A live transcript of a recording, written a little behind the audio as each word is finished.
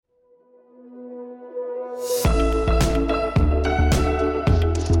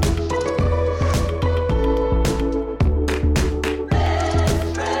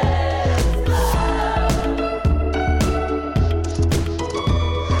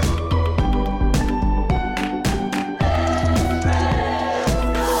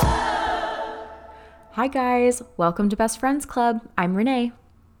Hi guys, welcome to Best Friends Club. I'm Renee.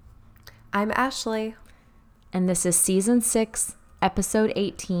 I'm Ashley. And this is Season 6, Episode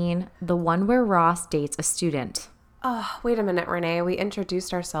 18, the one where Ross dates a student. Oh, wait a minute, Renee. We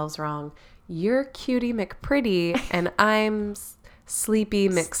introduced ourselves wrong. You're Cutie McPretty, and I'm Sleepy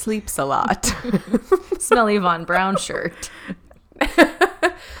McSleeps-a-lot. Smelly Von Brown shirt.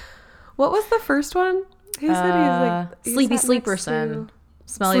 What was the first one? Who said he's Sleepy Sleeperson.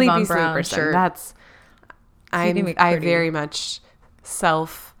 Smelly Von Brown shirt. That's I very much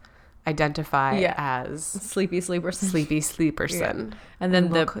self-identify as Sleepy Sleeperson. Sleepy Sleeperson. Yeah. And then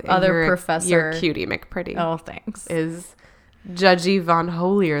the other professor. You're Cutie McPretty. Oh, thanks. Is Judgy Von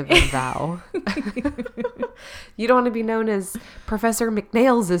Holier than thou. You don't want to be known as Professor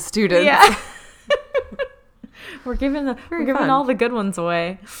McNails' student. Yeah. We're giving fun. all the good ones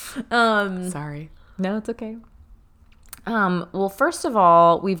away. Sorry. No, it's okay. Well, first of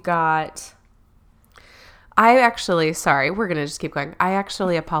all, we've got... sorry, we're going to just keep going. I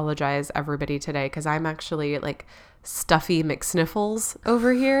actually apologize, everybody, today, because I'm actually, like, stuffy McSniffles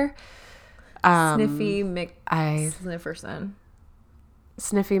over here. Sniffy McSnifferson.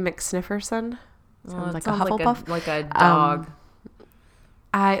 Sniffy McSnifferson? Sounds like a sounds Hufflepuff. like a dog.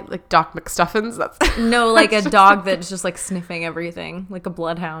 I like Doc McStuffins. That's No, like a dog that's just like sniffing everything, like a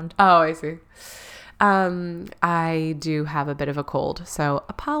bloodhound. Oh, I see. I do have a bit of a cold, so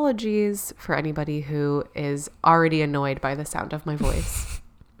apologies for anybody who is already annoyed by the sound of my voice.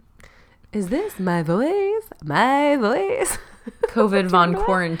 Is this my voice? My voice? COVID Von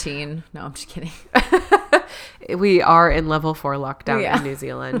Quarantine. No, I'm just kidding. We are in level 4 lockdown in New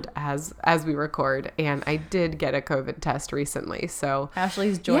Zealand as we record, and I did get a COVID test recently, so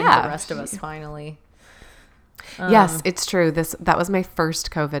Ashley's joined the rest of us finally. Yes, it's true. That was my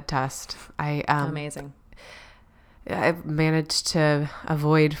first COVID test. Amazing. I've managed to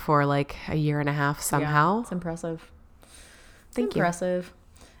avoid for like a year and a half somehow. Yeah, it's impressive. Thank you. Impressive.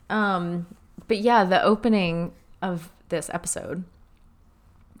 But yeah, the opening of this episode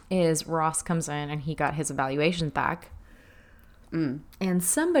is Ross comes in and he got his evaluations back. And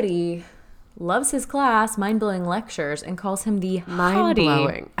somebody loves his class, mind-blowing lectures, and calls him the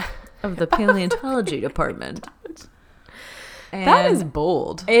mind-blowing of the paleontology department. And that is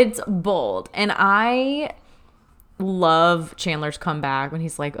bold. It's bold. And I love Chandler's comeback when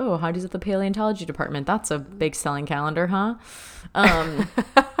he's like, oh, howdy's at the paleontology department? That's a big selling calendar, huh?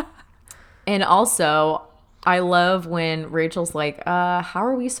 And also, I love when Rachel's like, how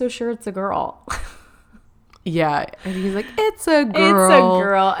are we so sure it's a girl? Yeah. And he's like, it's a girl. It's a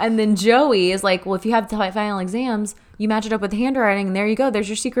girl. And then Joey is like, well, if you have final exams, you match it up with handwriting, and there you go. There's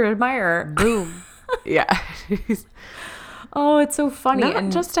your secret admirer. Boom. Yeah. Oh, it's so funny.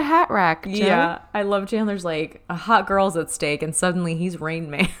 Not just a hat rack, Joe. Yeah. I love Chandler's like, a hot girl's at stake, and suddenly he's Rain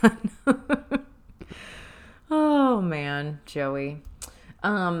Man. Oh, man. Joey.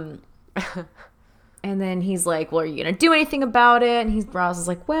 And then he's like, well, are you going to do anything about it? And Ross is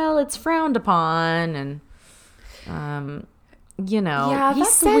like, well, it's frowned upon. And, he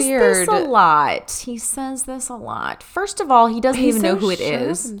says weird. this a lot. He says this a lot. First of all, he doesn't even know who it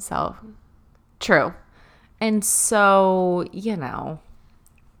is. Himself. True. And so, I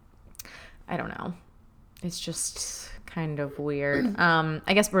don't know. It's just kind of weird.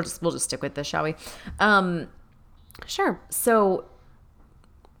 I guess we'll just stick with this, shall we? Sure. So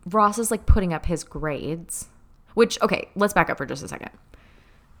Ross is like putting up his grades, which, okay, let's back up for just a second.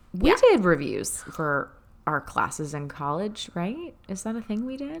 We did reviews for our classes in college, right? Is that a thing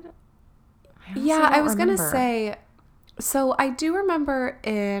we did? I was going to say, so I do remember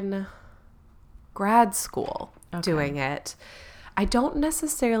in grad school doing it. I don't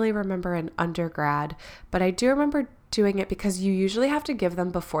necessarily remember in undergrad, but I do remember doing it because you usually have to give them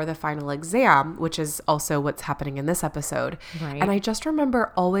before the final exam, which is also what's happening in this episode. Right. And I just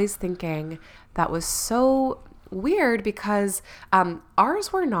remember always thinking that was so weird because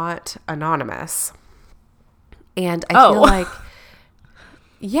ours were not anonymous. And I feel like,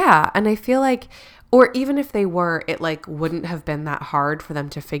 and I feel like, or even if they were, it like wouldn't have been that hard for them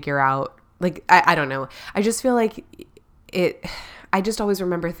to figure out. Like, I don't know. I just feel like I just always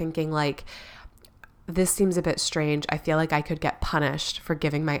remember thinking like, this seems a bit strange. I feel like I could get punished for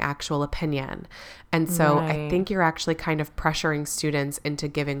giving my actual opinion. And so I think you're actually kind of pressuring students into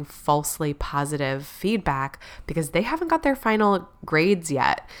giving falsely positive feedback because they haven't got their final grades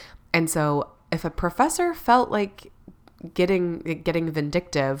yet. And so if a professor felt like getting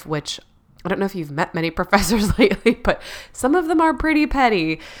vindictive, which I don't know if you've met many professors lately, but some of them are pretty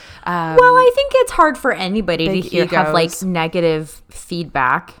petty. Well, I think it's hard for anybody to have like negative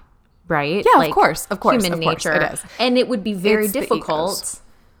feedback. Right? Yeah, like, of course. Human of nature. Course it is. And it would be very difficult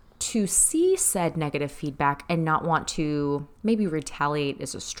to see said negative feedback and not want to, maybe retaliate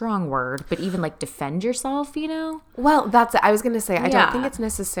is a strong word, but even like defend yourself, you know? Well, that's it. I was going to say, I don't think it's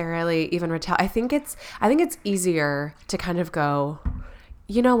necessarily even I think it's easier to kind of go,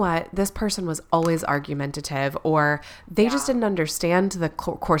 you know what, this person was always argumentative, or they just didn't understand the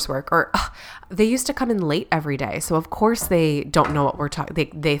coursework, or they used to come in late every day. So of course they don't know what we're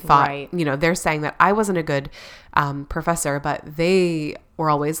talking. They thought, you know, they're saying that I wasn't a good professor, but they were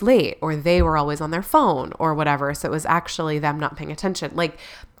always late, or they were always on their phone or whatever. So it was actually them not paying attention. Like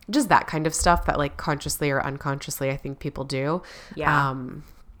just that kind of stuff that like consciously or unconsciously, I think people do. Yeah.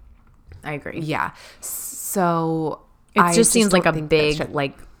 I agree. Yeah. So it just seems like a big,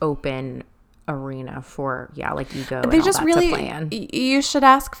 like open arena for, like ego. They just really, to plan. You should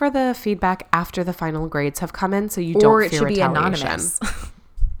ask for the feedback after the final grades have come in, so you don't fear retaliation. Or it should be anonymous.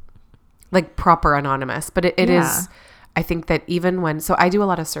 Like proper anonymous. But it is, I think that even when, so I do a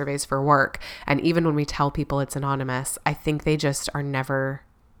lot of surveys for work, and even when we tell people it's anonymous, I think they just are never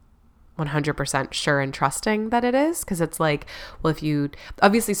 100% sure and trusting that it is, because it's like, well, if you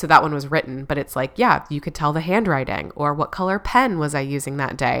obviously, so that one was written, but it's like, you could tell the handwriting, or what color pen was I using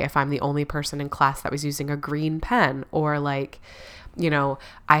that day if I'm the only person in class that was using a green pen, or like, you know,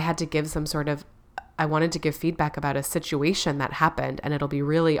 I had to give I wanted to give feedback about a situation that happened, and it'll be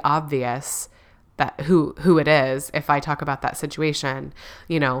really obvious that who it is if I talk about that situation,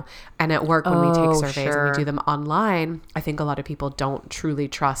 you know. And at work, when we take surveys and we do them online, I think a lot of people don't truly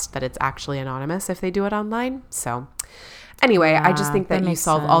trust that it's actually anonymous if they do it online. So anyway, I just think that you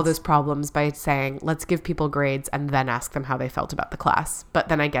solve all those problems by saying, let's give people grades and then ask them how they felt about the class. But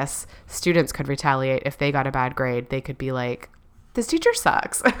then I guess students could retaliate. If they got a bad grade, they could be like, this teacher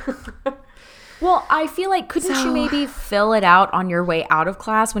sucks. Well, I feel like, couldn't you maybe fill it out on your way out of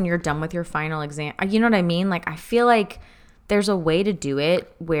class when you're done with your final exam? You know what I mean? Like, I feel like there's a way to do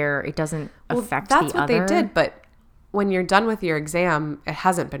it where it doesn't affect the other. That's what they did, but when you're done with your exam, it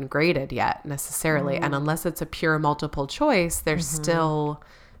hasn't been graded yet necessarily. And unless it's a pure multiple choice, there's still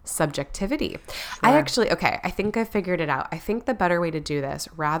subjectivity. I think I figured it out. I think the better way to do this,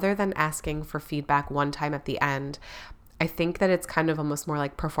 rather than asking for feedback one time at the end, I think that it's kind of almost more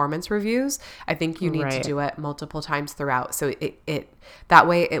like performance reviews. I think you need to do it multiple times throughout. So it that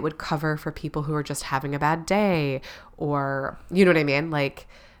way it would cover for people who are just having a bad day, or, you know what I mean? Like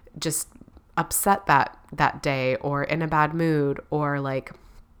just upset that day, or in a bad mood, or like,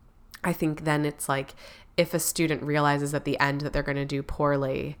 I think then it's like, if a student realizes at the end that they're going to do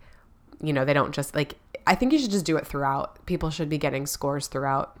poorly, you know, they don't just like, I think you should just do it throughout. People should be getting scores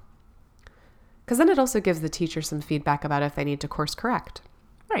throughout. Because then it also gives the teacher some feedback about if they need to course correct.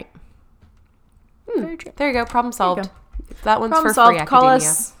 Right. Very true. There you go. Problem solved. That one's Problem for solved. free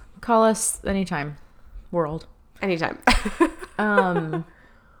academia. Call us anytime. World. Anytime.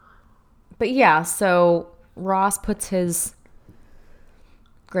 But yeah, so Ross puts his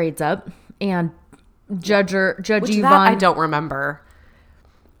grades up, and Judge Yvonne. I don't remember.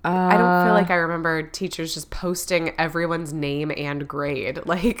 I don't feel like I remember teachers just posting everyone's name and grade.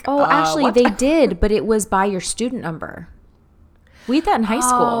 Like, actually, they did, but it was by your student number. We had that in high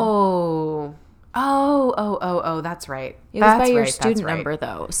school. Oh, that's right. It was by your student number,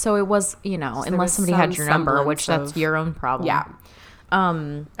 though. So it was, you know, unless somebody had your number, which that's your own problem. Yeah.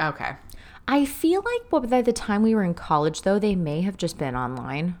 Okay. I feel like by the time we were in college, though, they may have just been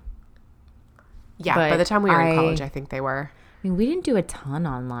online. Yeah, by the time we were in college, I think they were. I mean, we didn't do a ton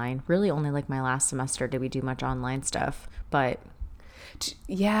online. Really, only like my last semester did we do much online stuff. But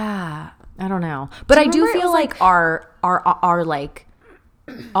yeah, I don't know. But I do feel like our like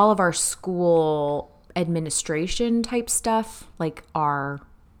all of our school administration type stuff, like all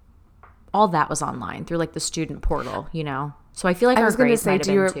that was online through like the student portal, you know. So I feel like our grades might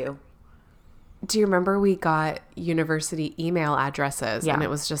have been too. Do you remember we got university email addresses? Yeah. And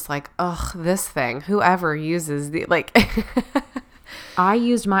it was just like, this thing, whoever uses the, like. I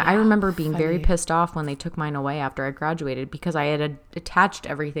used mine. I remember being very pissed off when they took mine away after I graduated, because I had attached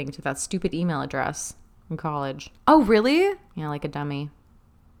everything to that stupid email address in college. Oh, really? Yeah, like a dummy.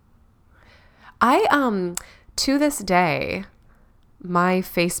 To this day, my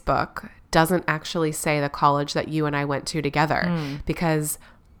Facebook doesn't actually say the college that you and I went to together, because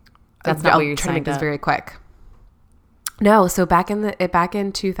that's not what you're trying to make this up. Very quick. No, so back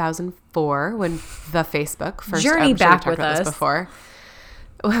in 2004, when the Facebook first journey back with us before,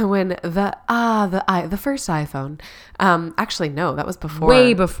 when the first iPhone, actually no, that was before,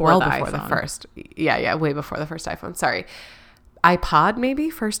 way before, well the before iPhone. The first, yeah, way before the first iPhone. Sorry, iPod maybe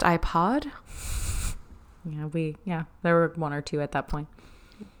first iPod. Yeah, there were one or two at that point.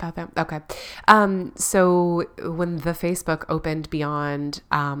 about that. Okay. So when the Facebook opened beyond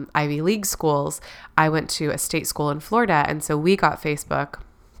Ivy League schools, I went to a state school in Florida. And so we got Facebook,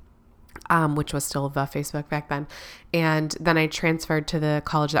 which was still the Facebook back then. And then I transferred to the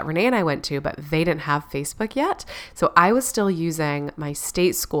college that Renee and I went to, but they didn't have Facebook yet. So I was still using my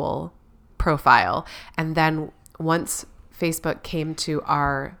state school profile. And then once Facebook came to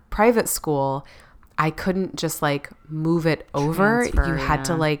our private school, I couldn't just like move it over. You had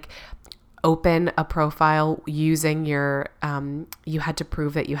to like open a profile using your, you had to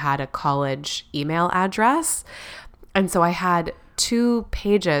prove that you had a college email address. And so I had 2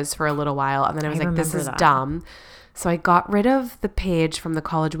 pages for a little while. And then I was like, this is dumb. So I got rid of the page from the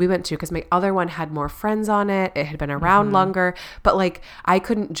college we went to because my other one had more friends on it. It had been around longer, but like I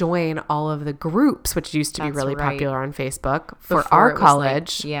couldn't join all of the groups, which used to be really popular on Facebook for our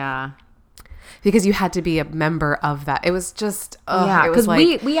college. Yeah. Because you had to be a member of that. It was just, yeah, because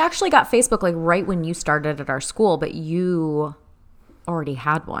like, we actually got Facebook like right when you started at our school, but you already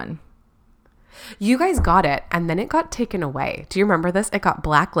had one. You guys got it, and then it got taken away. Do you remember this? It got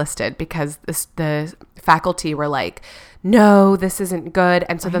blacklisted because the faculty were like, no, this isn't good.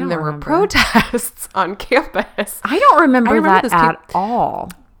 And so then there were protests on campus. I don't remember that at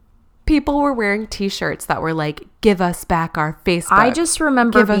all. People were wearing T-shirts that were like, give us back our Facebook. I just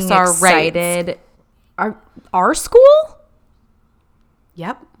remember being excited. Our school?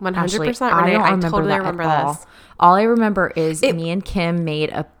 Yep, 100%. Renee, I totally remember this. All I remember is me and Kim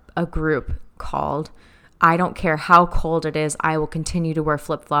made a group called I Don't Care How Cold It Is, I Will Continue to Wear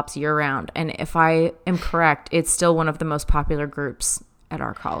Flip-Flops Year Round. And if I am correct, it's still one of the most popular groups at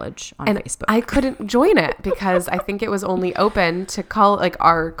our college on Facebook. I couldn't join it because I think it was only open to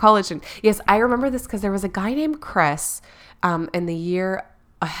our college. And yes, I remember this because there was a guy named Chris in the year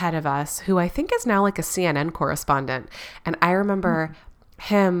ahead of us who I think is now like a CNN correspondent. And I remember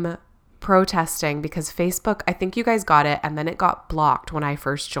him protesting because Facebook, I think you guys got it and then it got blocked when I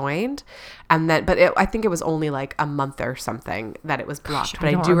first joined. And then, I think it was only like a month or something that it was blocked.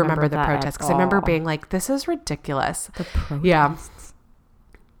 But I do remember the protest because I remember being like, this is ridiculous. The protests. Yeah.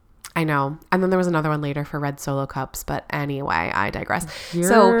 I know. And then there was another one later for red Solo cups. But anyway, I digress.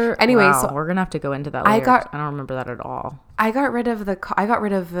 So anyway, so we're going to have to go into that later. I don't remember that at all. I got rid of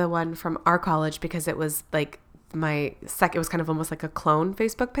the one from our college because it was like it was kind of almost like a clone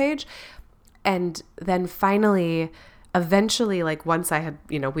Facebook page. And then eventually, like once I had,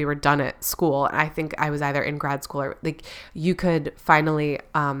 we were done at school, I think I was either in grad school or like you could finally,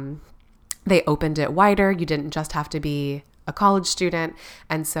 they opened it wider. You didn't just have to be a college student.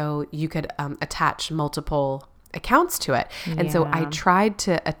 And so you could attach multiple accounts to it. And so I tried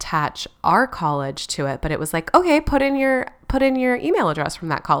to attach our college to it, but it was like, okay, put in your email address from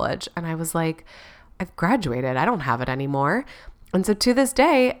that college. And I was like, I've graduated. I don't have it anymore. And so to this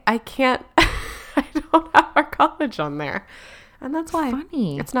day, I can't, I don't have our college on there. And that's why.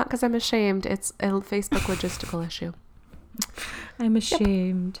 Funny. It's not because I'm ashamed. It's a Facebook logistical issue. I'm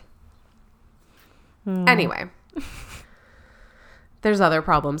ashamed. Yep. Anyway. There's other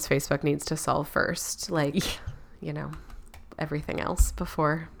problems Facebook needs to solve first. Like, everything else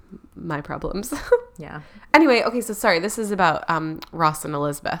before my problems. Yeah. Anyway, okay, so sorry. This is about Ross and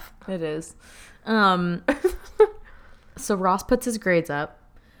Elizabeth. It is. So Ross puts his grades up,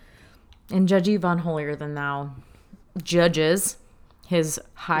 and Judge Yvonne Holier than thou judges his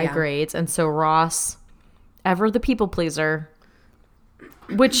high grades, and so Ross, ever the people pleaser,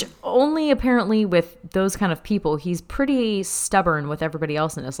 which only apparently with those kind of people, he's pretty stubborn with everybody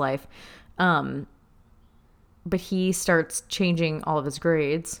else in his life, but he starts changing all of his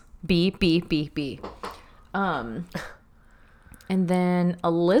grades. B. And then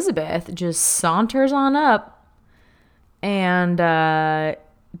Elizabeth just saunters on up and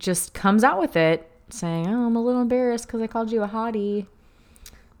just comes out with it, saying, "Oh, I'm a little embarrassed because I called you a hottie."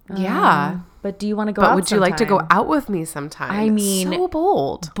 Yeah. But do you want to go out would you like to go out with me sometime? I mean, so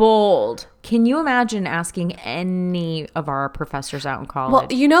bold. Bold. Can you imagine asking any of our professors out in college? Well,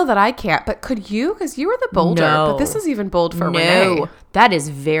 you know that I can't, but could you? Because you were the bolder. No. But this is even bold for Renee. No, that is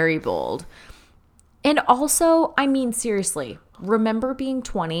very bold. And also, I mean, seriously, remember being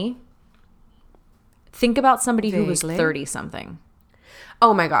 20? Think about somebody who was 30-something.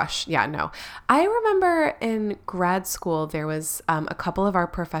 Oh my gosh. Yeah, no. I remember in grad school, there was a couple of our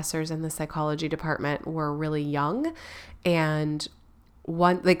professors in the psychology department were really young. And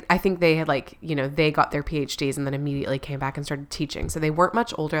one, like, I think they had they got their PhDs and then immediately came back and started teaching. So they weren't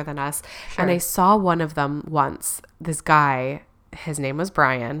much older than us. Sure. And I saw one of them once, this guy, his name was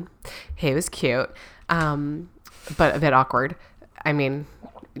Brian. He was cute, but a bit awkward. I mean,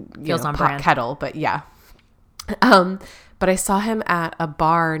 Feels on pot brand. kettle, but yeah. but I saw him at a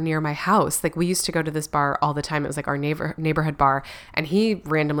bar near my house. Like we used to go to this bar all the time. It was like our neighborhood bar. And he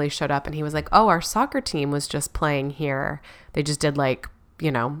randomly showed up and he was like, oh, our soccer team was just playing here. They just did like,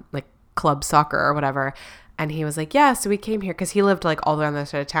 like club soccer or whatever. And he was like, yeah, so we came here because he lived like all the way on the other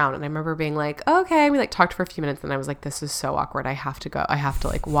side of town. And I remember being like, okay, we like talked for a few minutes and I was like, this is so awkward. I have to go. I have to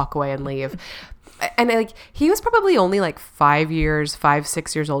like walk away and leave. And like he was probably only like 6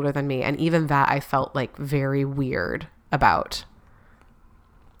 years older than me. And even that I felt like very weird about.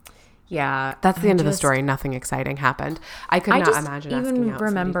 Yeah. That's the end of the story. Nothing exciting happened. I could not imagine asking out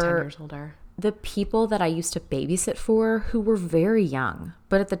somebody 10 years older. The people that I used to babysit for who were very young,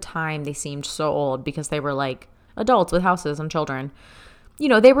 but at the time they seemed so old because they were like adults with houses and children.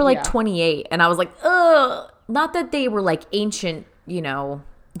 They were like 28 and I was like, ugh. Not that they were like ancient,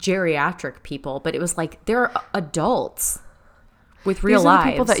 geriatric people, but it was like they're adults with real lives. These are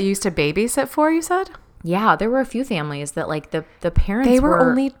the people that you used to babysit for, you said? Yeah, there were a few families that like the parents They were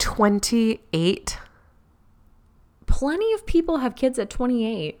only 28. Plenty of people have kids at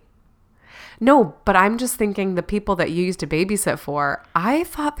 28. No, but I'm just thinking the people that you used to babysit for, I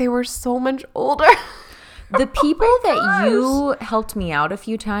thought they were so much older. The people that you helped me out a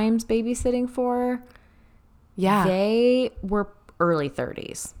few times babysitting for, they were early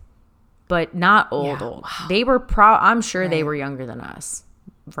 30s, but not old. Wow. They were I'm sure they were younger than us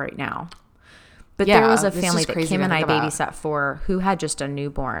right now. But there was a family that Kim and I babysat for who had just a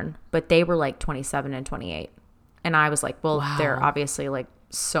newborn, but they were like 27 and 28. And I was like, well, they're obviously like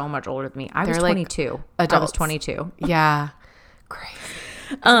so much older than me. I was 22. Like I was 22. Yeah. Crazy.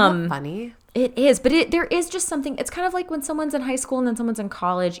 Isn't that funny? It is, but there is just something. It's kind of like when someone's in high school and then someone's in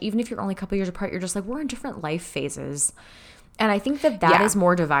college, even if you're only a couple years apart, you're just like, we're in different life phases. And I think that is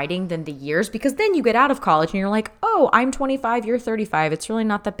more dividing than the years, because then you get out of college and you're like, oh, I'm 25, you're 35. It's really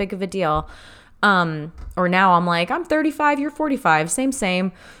not that big of a deal. Or now I'm like, I'm 35, you're 45.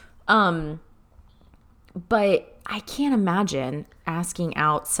 Same. But I can't imagine asking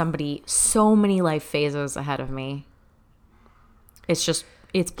out somebody so many life phases ahead of me. It's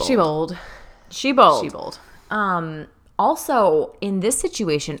bold. She bold. Also, in this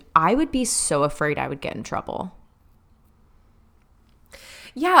situation, I would be so afraid I would get in trouble.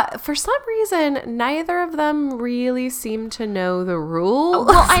 Yeah, for some reason, neither of them really seem to know the rules.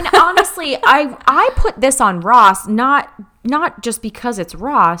 Well, and honestly, I put this on Ross, not just because it's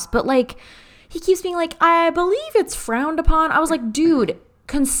Ross, but like, he keeps being like, I believe it's frowned upon. I was like, dude,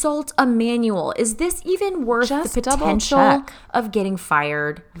 consult a manual. Is this even worth the potential of getting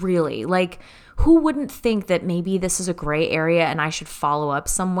fired? Really? Like, who wouldn't think that maybe this is a gray area and I should follow up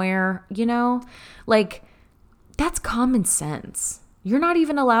somewhere, Like, that's common sense. You're not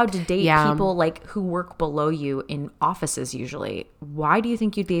even allowed to date people like who work below you in offices usually. Why do you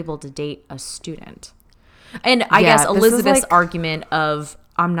think you'd be able to date a student? And I guess Elizabeth's argument of,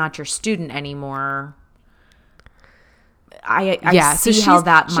 I'm not your student anymore. I see how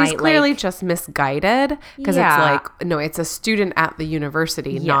that might, she's clearly just misguided, because it's like, no, it's a student at the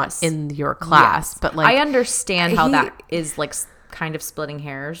university, not in your class. But like, I understand how that is like kind of splitting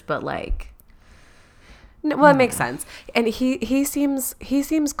hairs, but like, no, well, it makes sense. And he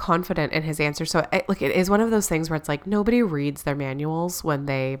seems confident in his answer. So it is one of those things where it's like, nobody reads their manuals when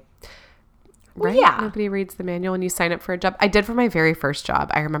they. Right? Yeah. Nobody reads the manual when you sign up for a job. I did for my very first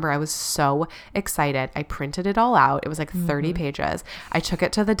job. I remember I was so excited. I printed it all out. It was like 30 pages. I took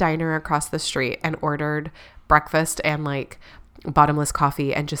it to the diner across the street and ordered breakfast and like bottomless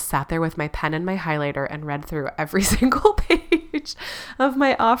coffee and just sat there with my pen and my highlighter and read through every single page of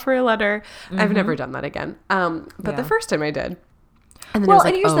my offer letter. I've never done that again. But the first time I did. And then I was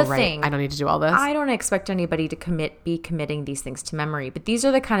like, here's the thing. I don't need to do all this. I don't expect anybody to be committing these things to memory, but these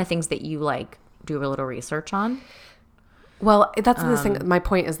are the kind of things that you like do a little research on. Well, that's the thing. My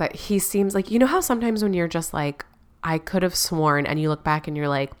point is that he seems like, how sometimes when you're just like, I could have sworn, and you look back and you're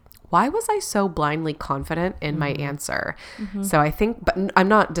like, why was I so blindly confident in my answer? So I think, but I'm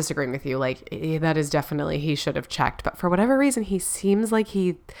not disagreeing with you. Like, that is definitely, he should have checked. But for whatever reason, he seems like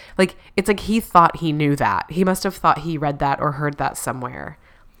it's like he thought he knew that. He must have thought he read that or heard that somewhere,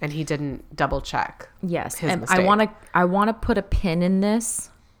 and he didn't double check. Yes. His mistake. I want to put a pin in this.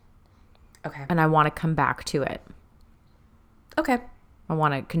 Okay. And I want to come back to it. Okay. I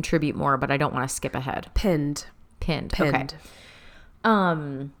want to contribute more, but I don't want to skip ahead. Pinned. Okay.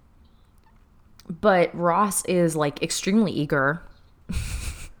 But Ross is like extremely eager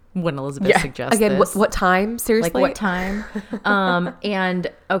when Elizabeth suggests again, this. What time? Seriously? Like what time?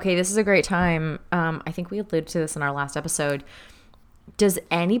 And okay, this is a great time. I think we alluded to this in our last episode. Does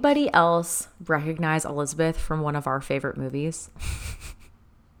anybody else recognize Elizabeth from one of our favorite movies?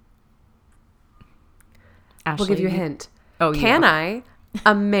 Ashley, we'll give you a hint. Oh, Can I?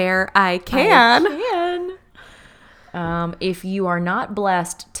 A mare I can. I can. If you are not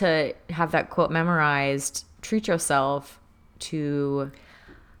blessed to have that quote memorized, treat yourself to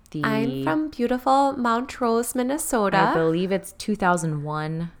the... I'm from beautiful Montrose, Minnesota. I believe it's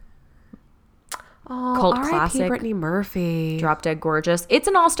 2001 cult R.I.P. classic. Brittany Murphy. Drop Dead Gorgeous. It's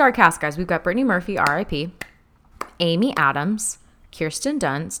an all-star cast, guys. We've got Brittany Murphy, R.I.P., Amy Adams, Kirsten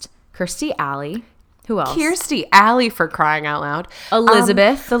Dunst, Kirstie Alley. Who else? Kirstie Alley, for crying out loud.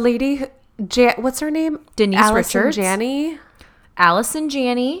 Elizabeth. The lady, what's her name? Denise Allison Richards. Janney. Allison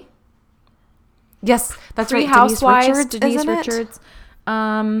Janney. Yes, that's Three right. Housewives. Denise Richards.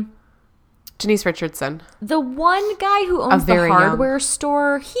 Denise Richardson. The one guy who owns the hardware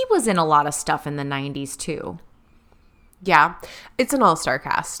store, he was in a lot of stuff in the 90s too. Yeah, it's an all-star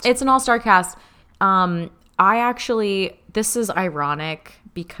cast. It's an all-star cast. This is ironic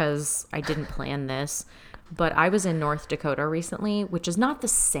because I didn't plan this, but I was in North Dakota recently, which is not the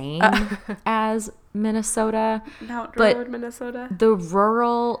same as Minnesota. Mount Road, Minnesota. The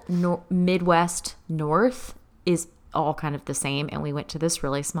rural Midwest North is all kind of the same. And we went to this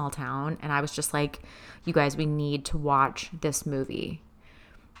really small town and I was just like, you guys, we need to watch this movie.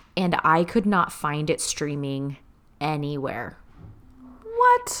 And I could not find it streaming anywhere.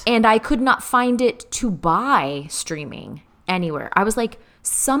 What? And I could not find it to buy streaming anywhere. I was like,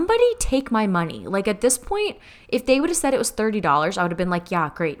 somebody take my money. Like at this point, if they would have said it was $30, I would have been like, yeah,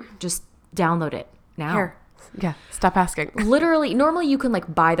 great. Just download it now. Here. Yeah. Stop asking. Literally, normally you can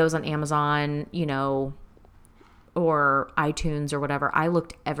like buy those on Amazon, or iTunes or whatever. I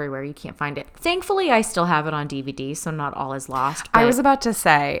looked everywhere. You can't find it. Thankfully, I still have it on DVD, so not all is lost. I was about to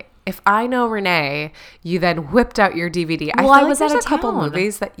say, if I know Renee, you then whipped out your DVD. Well, I feel like was there's out a of couple town.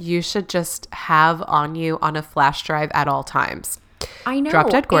 movies that you should just have on you on a flash drive at all times. I know. Drop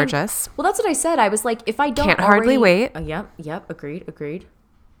Dead Gorgeous. Well, that's what I said. I was like, if I don't Can't Hardly Wait. Yep. Agreed.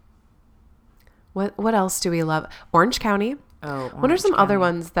 What else do we love? Orange County. Oh, What are some other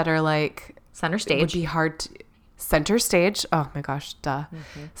ones that are like... Center It Stage. would be hard to... Center Stage. Oh my gosh, duh.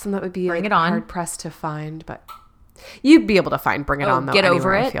 Mm-hmm. Some that would be Bring like, It On. hard pressed to find, but you'd be able to find Bring It On though. Get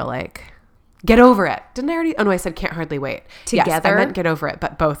Over anywhere, It. I feel like. Get Over It. Didn't I already? Oh no, I said Can't Hardly Wait. Yes, I Together? meant Get Over It,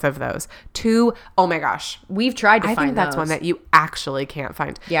 but both of those. Two, oh my gosh. We've tried to I find think that's those. one that you actually can't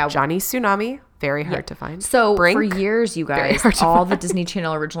find. Yeah. Johnny Tsunami, very hard to find. So Brink, for years, you very guys, hard to all the Disney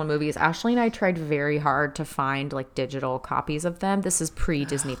Channel original movies, Ashley and I tried very hard to find like digital copies of them. This is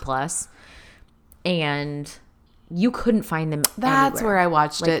pre-Disney Plus. And you couldn't find them That's anywhere. where I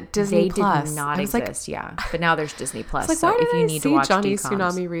watched it. Disney they Plus. did not I was like, exist, yeah. But now there's Disney Plus. like, So why did if you I need see to watch Johnny DComs,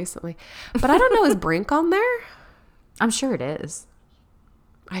 Tsunami recently? But I don't know, is Brink on there? I'm sure it is.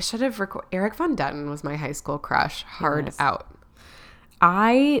 I should have Eric Von Detten was my high school crush. Hard was. out.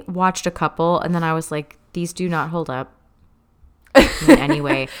 I watched a couple and then I was like, these do not hold up in any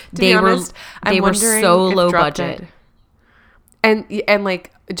way. Be honest, they I'm were wondering so if low Drop budget. Dead- And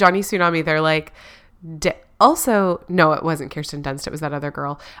like Johnny Tsunami, they're like also, no, it wasn't Kirsten Dunst. It was that other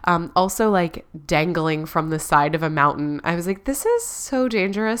girl. Also like dangling from the side of a mountain. I was like, this is so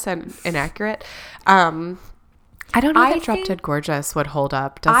dangerous and inaccurate. I don't know that Drop Dead Gorgeous would hold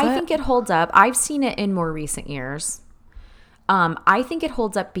up. Does it? I think it holds up. I've seen it in more recent years. I think it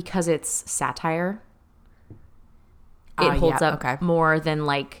holds up because it's satire. It holds up more than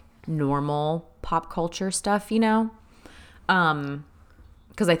like normal pop culture stuff, because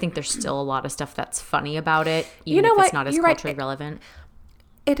I think there's still a lot of stuff that's funny about it, even if it's not as culturally relevant.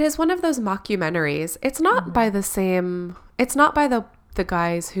 It is one of those mockumentaries. It's not by the same. It's not by the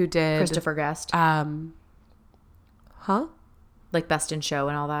guys who did Christopher Guest, like Best in Show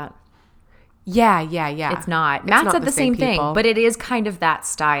and all that. Yeah. It's not. Matt said the same thing, but it is kind of that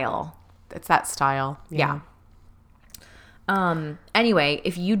style. It's that style. Yeah. Anyway,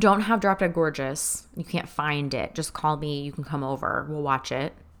 if you don't have Drop Dead Gorgeous, you can't find it, just call me. You can come over. We'll watch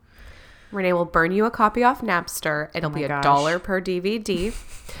it. Renee will burn you a copy off Napster. It'll be $1 per DVD.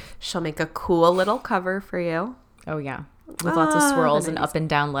 She'll make a cool little cover for you. Oh, yeah. With lots of swirls and up and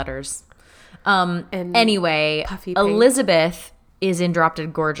down letters. Anyway, Elizabeth is in Drop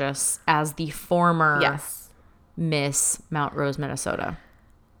Dead Gorgeous as the former Miss Mount Rose, Minnesota.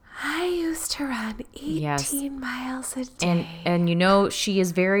 I used to run 18 miles a day. And she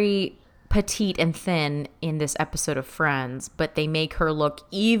is very petite and thin in this episode of Friends, but they make her look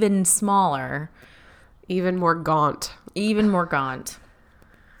even smaller. Even more gaunt. Don't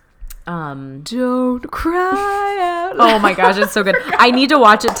cry out. Oh my gosh, it's so good. I need to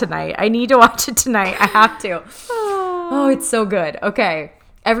watch it tonight. I have to. Oh, it's so good. Okay.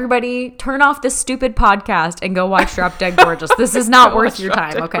 Everybody, turn off this stupid podcast and go watch Drop Dead Gorgeous. This is not worth your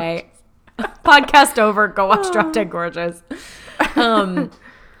time, okay? Podcast over. Go watch Drop Dead Gorgeous.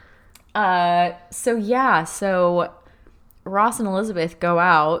 So Ross and Elizabeth go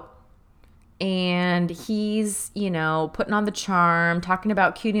out, and he's, putting on the charm, talking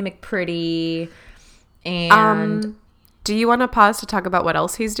about Cutie McPretty, and do you want to pause to talk about what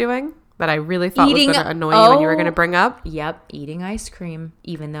else he's doing that I really thought was going to annoy you and you were going to bring up? Yep, eating ice cream,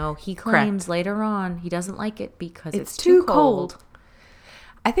 even though he claims later on he doesn't like it because it's too cold.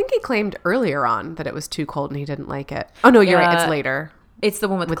 I think he claimed earlier on that it was too cold and he didn't like it. Oh, no, you're right. It's later. It's the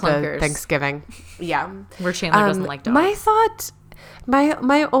one with clunkers. The Thanksgiving. Yeah. Where Chandler doesn't like dogs. My thought,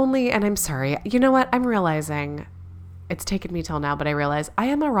 my only, and I'm sorry, you know what? I'm realizing, it's taken me till now, but I realize I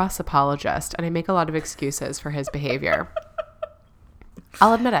am a Ross apologist and I make a lot of excuses for his behavior.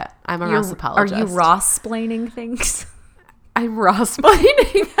 I'll admit it. I'm a Ross apologist. Are you Ross-splaining things? I'm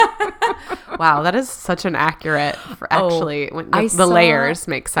Ross-splaining. Wow, that is such an accurate, the layers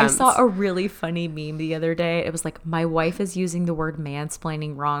make sense. I saw a really funny meme the other day. It was like, my wife is using the word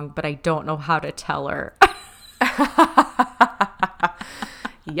mansplaining wrong, but I don't know how to tell her.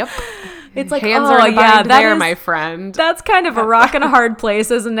 Yep. It's like, hands are in the bind there, my friend. That's kind of a rock and a hard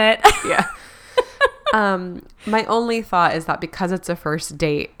place, isn't it? Yeah. My only thought is that because it's a first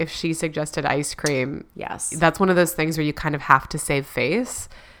date, if she suggested ice cream, yes, that's one of those things where you kind of have to save face.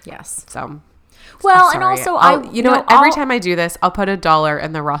 Yes. So, well, and also every time I do this, I'll put $1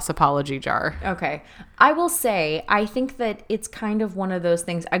 in the Ross apology jar. Okay. I will say, I think that it's kind of one of those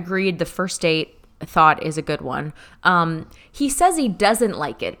things. Agreed. The first date thought is a good one. He says he doesn't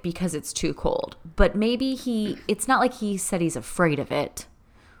like it because it's too cold, but maybe it's not like he said he's afraid of it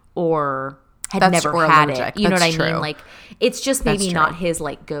or never had it. You know what I mean? Like, it's just maybe not his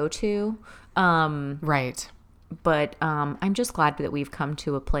go-to. Right. But I'm just glad that we've come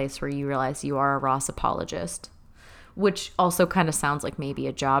to a place where you realize you are a Ross apologist, which also kind of sounds like maybe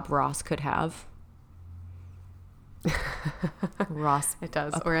a job Ross could have. Ross. It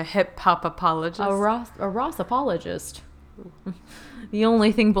does. Or a hip hop apologist. A Ross apologist. The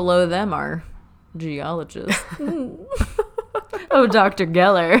only thing below them are geologists. Oh, Dr.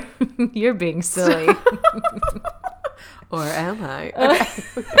 Geller, you're being silly. Or am I? Okay.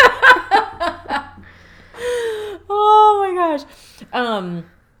 Oh my gosh.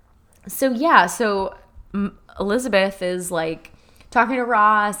 So Elizabeth is talking to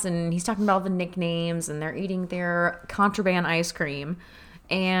Ross, and he's talking about all the nicknames, and they're eating their contraband ice cream.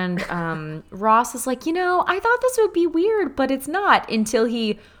 And Ross is like, I thought this would be weird, but it's not, until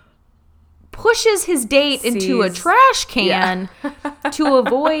he pushes his date into a trash can to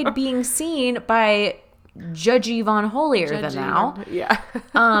avoid being seen by Judgy Von Holier now. Yeah.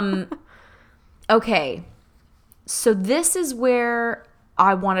 Okay. So this is where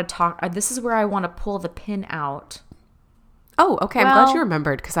I want to talk. This is where I want to pull the pin out. Oh, okay. I'm glad you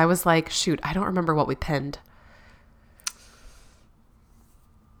remembered, because I was like, shoot, I don't remember what we pinned.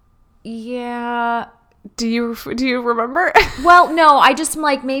 Yeah. Do you remember? Well, no, I just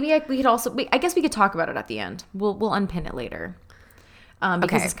maybe we could also, I guess we could talk about it at the end. We'll unpin it later.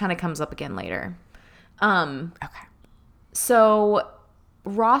 Because this kind of comes up again later. Okay. So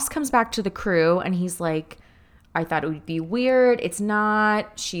Ross comes back to the crew, and he's like, I thought it would be weird. It's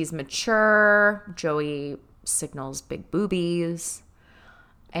not. She's mature. Joey signals big boobies.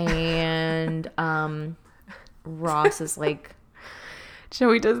 And Ross is like,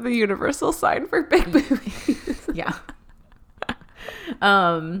 Joey does the universal sign for big boobies. Yeah.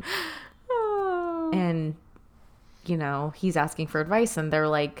 And, he's asking for advice, and they're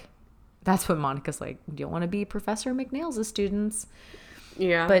like, that's what Monica's like, you don't want to be Professor McNails' students.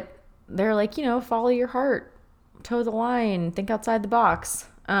 Yeah. But they're like, follow your heart, toe the line, think outside the box.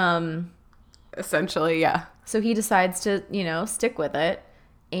 Essentially, yeah. So he decides to, stick with it.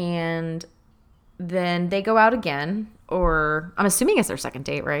 And then they go out again, or I'm assuming it's their second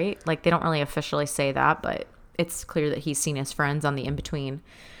date, right? They don't really officially say that, but it's clear that he's seen his friends on the in-between.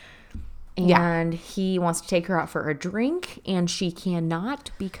 And he wants to take her out for a drink, and she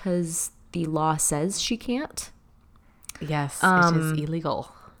cannot because the law says she can't. Yes, it is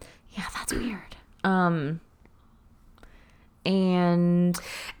illegal. Yeah, that's weird. And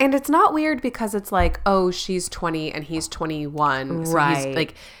it's not weird because it's like, oh, she's 20 and he's 21. So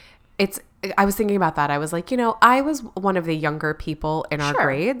right. I was thinking about that. I was like, I was one of the younger people in our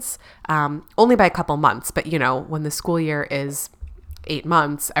grades, only by a couple months. But, when the school year is 8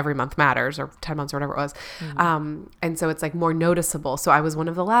 months, every month matters, or 10 months or whatever it was. Mm-hmm. And so it's more noticeable. So I was one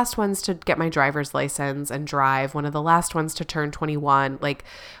of the last ones to get my driver's license and drive, one of the last ones to turn 21.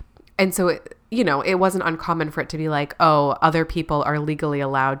 And so, it wasn't uncommon for it to be like, oh, other people are legally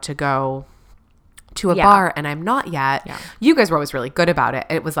allowed to go to a bar and I'm not yet. Yeah. You guys were always really good about it.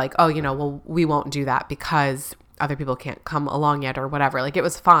 It was like, oh, you know, well, we won't do that because other people can't come along yet or whatever. Like, it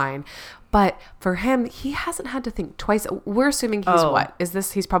was fine. But for him, he hasn't had to think twice. We're assuming he's what? Is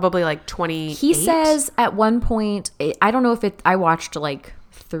this, he's probably like 28? He says at one point, I don't know if I watched like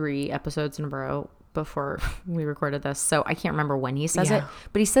 3 episodes in a row before we recorded this, so I can't remember when he says it.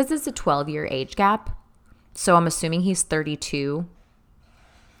 But he says it's a 12-year age gap. So I'm assuming he's 32.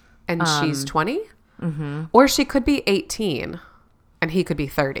 And she's 20? Mm-hmm. Or she could be 18 and he could be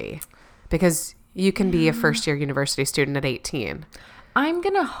 30. Because you can be a first-year university student at 18. I'm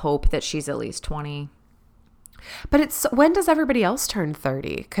going to hope that she's at least 20. But it's when does everybody else turn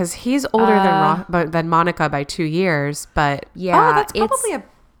 30? Because he's older than Monica by 2 years. But yeah, that's probably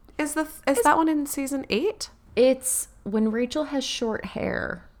is that one in season 8? It's when Rachel has short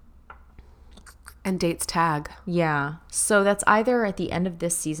hair. And dates Tag. Yeah. So that's either at the end of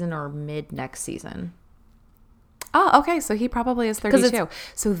this season or mid next season. Oh, okay. So he probably is 32.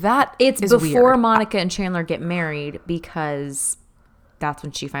 So that it's is before weird. Monica and Chandler get married because that's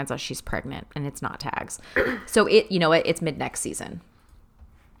when she finds out she's pregnant and it's not Tag's. So it's mid next season.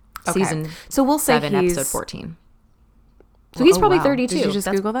 Okay. Season so we'll say 7, episode 14. So he's probably 32. Did you just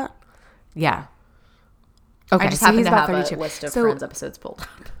Google that? Yeah. Okay. I just happen to have a list of Friends episodes pulled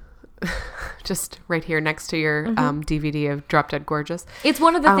up. Just right here next to your DVD of Drop Dead Gorgeous. It's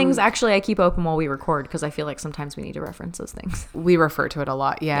one of the things actually I keep open while we record because I feel like sometimes we need to reference those things. We refer to it a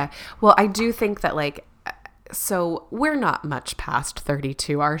lot. Yeah. Well, I do think that like, so we're not much past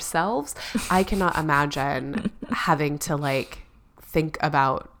 32 ourselves. I cannot imagine having to like think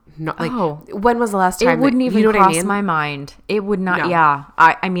about when was the last time it wouldn't even cross my mind. It would not. No. Yeah.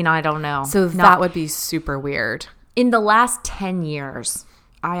 I mean, I don't know. So that would be super weird. In the last 10 years,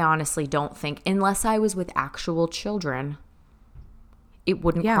 I honestly don't think, unless I was with actual children, it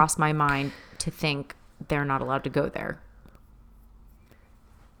wouldn't cross my mind to think they're not allowed to go there.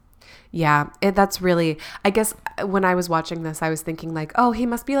 Yeah, that's really, I guess when I was watching this, I was thinking like, oh, he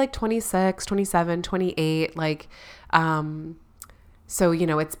must be like 26, 27, 28. Like, so, you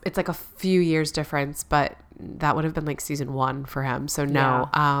know, it's like a few years difference, but that would have been like season 1 for him. So no,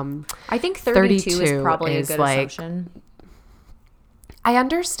 I think 32 is probably a good assumption. I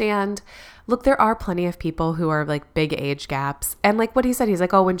understand. Look, there are plenty of people who are like big age gaps. And like what he said, he's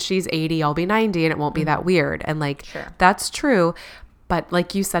like, oh, when she's 80, I'll be 90 and it won't be that weird. And like, that's true. But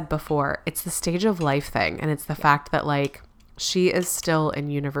like you said before, it's the stage of life thing. And it's the fact that like she is still in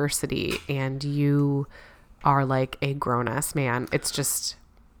university and you are like a grown ass man. It's just.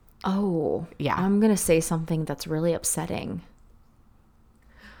 Oh, yeah. I'm going to say something that's really upsetting.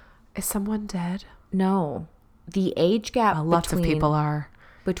 Is someone dead? No. The age gap lots of people are.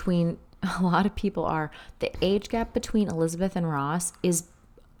 A lot of people are. The age gap between Elizabeth and Ross is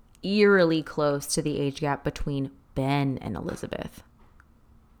eerily close to the age gap between Ben and Elizabeth.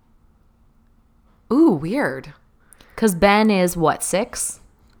 Ooh, weird. Because Ben is what, 6?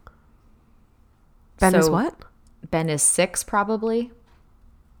 Ben is what? Ben is 6 probably.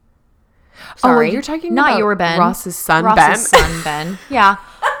 Sorry. Oh, you're talking not about your Ben. Ross's son, Ross's son, Ben. Yeah.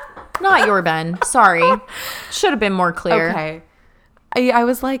 Not your Ben. Sorry. Should have been more clear. Okay. I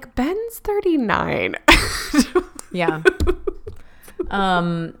was like, Ben's 39. Yeah.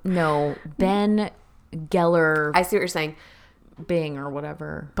 No. Ben Geller. I see what you're saying. Bing or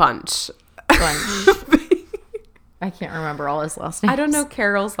whatever. Bunch. I can't remember all his last names. I don't know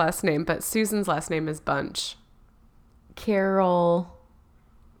Carol's last name, but Susan's last name is Bunch. Carol.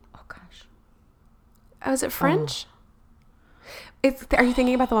 Oh, gosh. Oh, is it French? Are you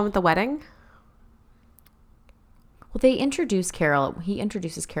thinking about the one with the wedding? Well, they introduce Carol. He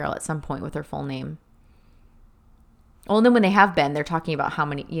introduces Carol at some point with her full name. Oh, and then when they have Ben, they're talking about how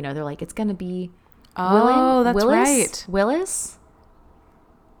many, they're like, it's going to be that's right. Willis?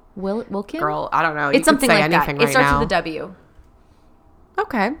 Wilkin? Girl, I don't know. It's something like that. It starts with a W.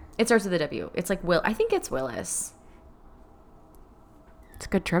 Okay. It starts with a W. It's like I think it's Willis. It's a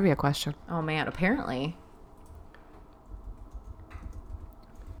good trivia question. Oh, man. Apparently.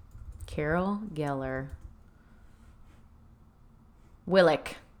 Carol Geller.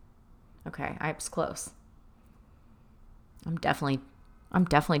 Willick. Okay, I was close. I'm definitely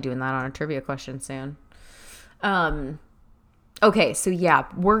doing that on a trivia question soon. Okay, so yeah,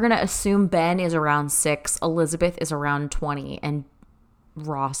 we're going to assume Ben is around 6, Elizabeth is around 20, and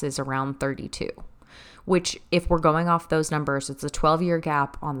Ross is around 32. Which, if we're going off those numbers, it's a 12-year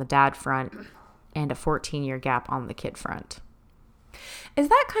gap on the dad front and a 14-year gap on the kid front. Is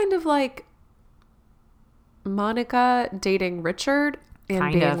that kind of like Monica dating Richard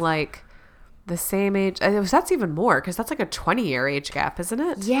and being like the same age. That's even more because that's like a 20-year age gap, isn't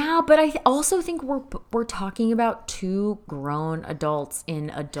it? Yeah, but I also think we're talking about two grown adults in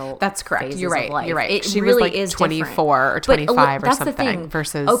adult. That's correct. Phases You're right. Of life. You're right. It She really was like is 24 different. or 25 or that's something the thing.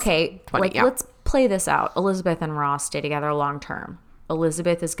 versus okay. 20. Like let's play this out. Elizabeth and Ross stay together long term.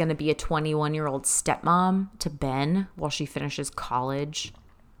 Elizabeth is going to be a 21-year-old stepmom to Ben while she finishes college.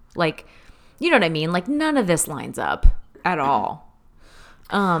 Like, you know what I mean? Like none of this lines up at all.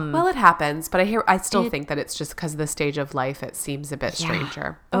 Well, it happens, but I still think that it's just because of the stage of life, it seems a bit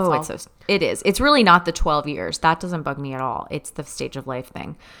stranger. It is. It's really not the 12 years. That doesn't bug me at all. It's the stage of life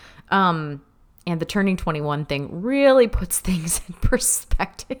thing. And the turning 21 thing really puts things in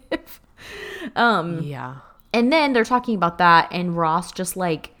perspective. Yeah. And then they're talking about that, and Ross just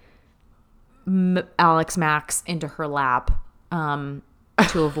like Alex Max into her lap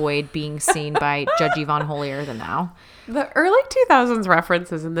to avoid being seen by Judge Yvonne Holier than thou. The early 2000s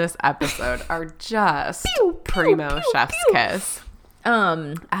references in this episode are just primo chef's kiss.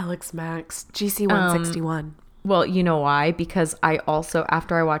 Alex Max, GC 161. Well, you know why? Because I also,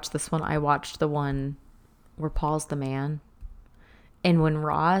 after I watched this one, I watched the one where Paul's the man. And when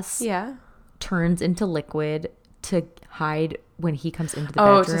Ross turns into liquid to hide when he comes into the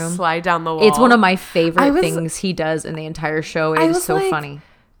bedroom. To slide down the wall. It's one of my favorite things he does in the entire show. It is so funny.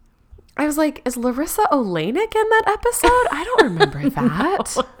 I was like, is Larissa Olenek in that episode? I don't remember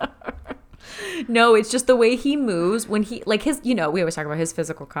that. No, it's just the way he moves when he, like his, we always talk about his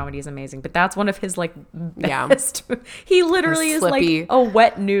physical comedy is amazing, but that's one of his like best. Yeah. He literally is like a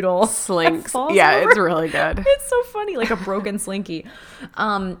wet noodle. Slinks. Yeah, it's really good. It's so funny, like a broken slinky.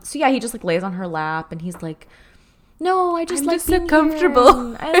 So yeah, he just like lays on her lap and he's like, no, I'm just so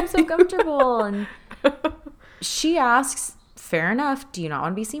comfortable. I'm so comfortable. And she asks, fair enough, do you not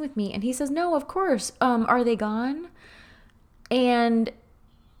want to be seen with me? And he says, no, of course. Are they gone? And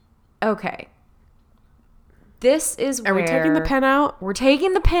okay. This is Are we taking the pin out? We're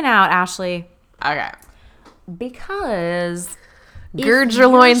taking the pin out, Ashley. Okay. Because gird your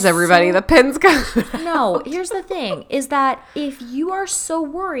loins, everybody. The pin's coming. No, here's the thing, is that if you are so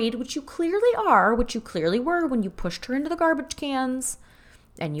worried, which you clearly were when you pushed her into the garbage cans,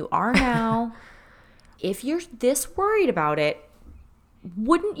 and you are now, if you're this worried about it,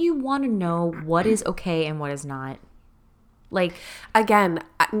 wouldn't you want to know what is okay and what is not? Like, again,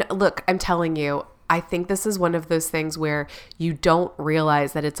 look, I'm telling you, I think this is one of those things where you don't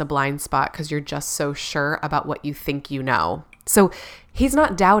realize that it's a blind spot because you're just so sure about what you think you know. So he's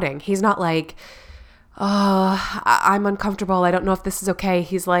not doubting. He's not like, oh, I'm uncomfortable. I don't know if this is okay.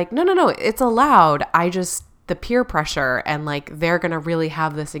 He's like, no, it's allowed. The peer pressure and like, they're going to really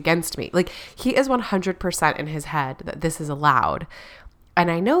have this against me. Like he is 100% in his head that this is allowed.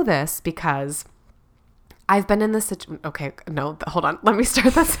 And I know this because I've been in this situation. Okay, no, hold on. Let me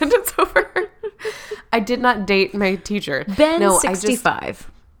start that sentence over. I did not date my teacher. Ben, 65.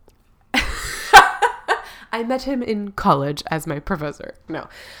 I met him in college as my professor. No,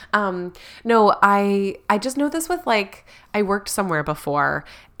 I just know this with like, I worked somewhere before,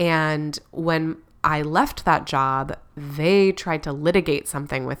 and when I left that job, they tried to litigate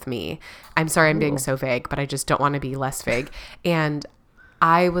something with me. I'm sorry I'm being so vague, but I just don't want to be less vague. And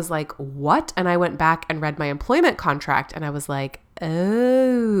I was like, what? And I went back and read my employment contract, and I was like,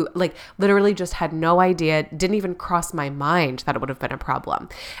 oh, like literally just had no idea, didn't even cross my mind that it would have been a problem.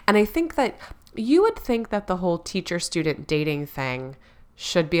 And I think that you would think that the whole teacher-student dating thing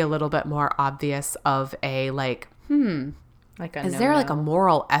should be a little bit more obvious of a like, is there like a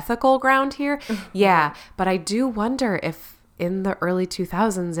moral, ethical ground here? Yeah, but I do wonder if in the early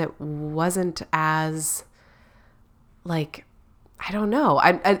 2000s it wasn't as like, I don't know.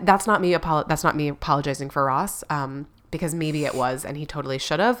 That's not me apologizing for Ross, because maybe it was and he totally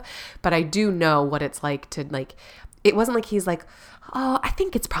should have. But I do know what it's like to like. It wasn't like he's like, oh, I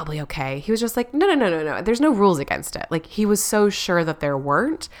think it's probably okay. He was just like, no. There's no rules against it. Like he was so sure that there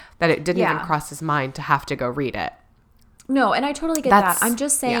weren't that it didn't even cross his mind to have to go read it. No, and I totally get that. I'm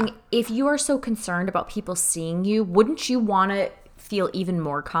just saying, if you are so concerned about people seeing you, wouldn't you want to feel even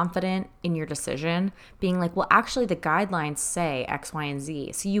more confident in your decision, being like, well, actually the guidelines say X, Y, and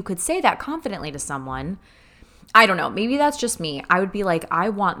Z. So you could say that confidently to someone. I don't know. Maybe that's just me. I would be like, I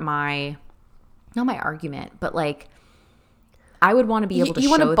want not my argument, but like, I would want to be able to show them. You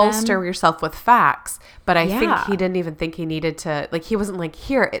want to bolster yourself with facts, but I think he didn't even think he needed to, like, he wasn't like,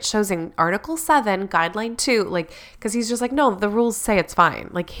 here, it shows in Article 7, Guideline 2, like, because he's just like, no, the rules say it's fine.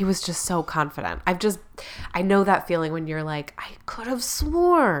 Like, he was just so confident. I know that feeling when you're like, I could have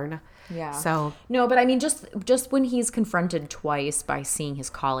sworn. Yeah. So. No, but I mean, just when he's confronted twice by seeing his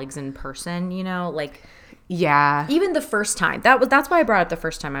colleagues in person, like. Yeah. Even the first time. That's why I brought it up the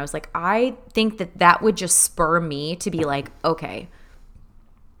first time. I was like, I think that would just spur me to be like, okay,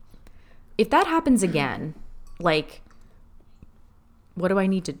 if that happens again, like, what do I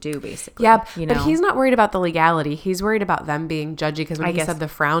need to do, basically? Yeah, you know? but he's not worried about the legality. He's worried about them being judgy, because when he said the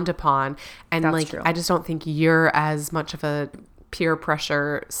frowned upon, and That's like, true. I just don't think you're as much of a peer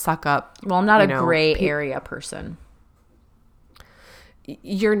pressure suck up. Well, I'm not a gray area person.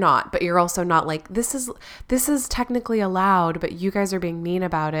 You're not, but you're also not like, this is technically allowed, but you guys are being mean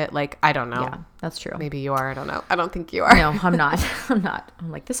about it. Like, I don't know. Yeah, that's true. Maybe you are. I don't know. I don't think you are. No, I'm not. I'm not.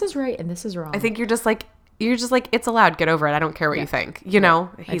 I'm like, this is right and this is wrong. I think you're just like, it's allowed. Get over it. I don't care what you think. You know,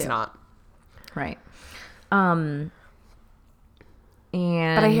 he's not. Right. And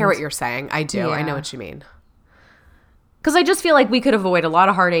but I hear what you're saying. I do. Yeah. I know what you mean. Because I just feel like we could avoid a lot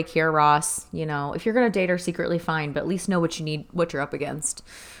of heartache here, Ross. You know, if you're going to date her secretly, fine, but at least know what you need, what you're up against.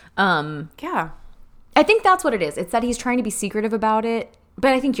 Yeah. I think that's what it is. It's that he's trying to be secretive about it.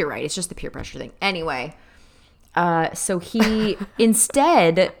 But I think you're right. It's just the peer pressure thing. Anyway, so he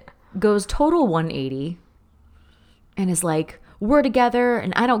instead goes total 180 and is like, we're together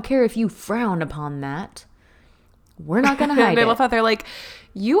and I don't care if you frown upon that. We're not going to hide I it. love how they're like,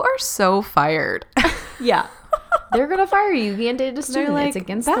 you are so fired. Yeah. They're going to fire you. You can't date a student. Like, it's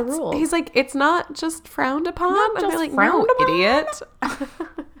against the rules. He's like, it's not just frowned upon. Not and just they're like, frowned no, upon. idiot.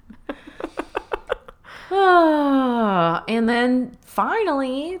 And then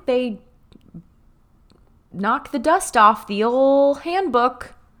finally they knock the dust off the old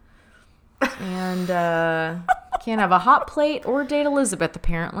handbook and can't have a hot plate or date Elizabeth,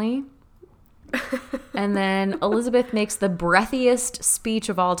 apparently. And then Elizabeth makes the breathiest speech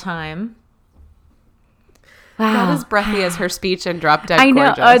of all time. Wow. Not as breathy as her speech in Drop Dead I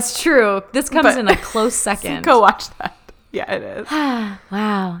know. Gorgeous. It's true. This comes in a close second. Go watch that. Yeah, it is.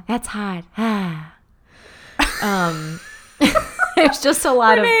 Wow, that's hot. There's just a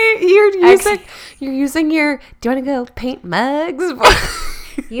lot You're using your, do you want to go paint mugs?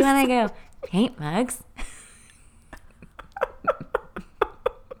 You want to go paint mugs?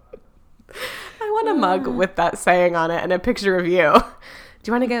 I want a mug with that saying on it and a picture of you. Do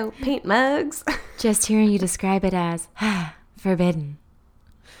you want to go paint mugs? Just hearing you describe it as forbidden.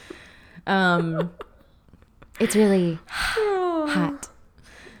 It's really hot.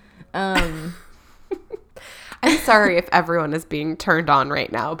 I'm sorry if everyone is being turned on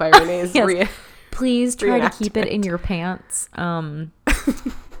right now by Renee's Yes. Please try to keep it reenactment. in your pants.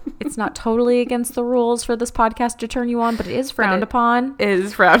 It's not totally against the rules for this podcast to turn you on, but it is frowned upon.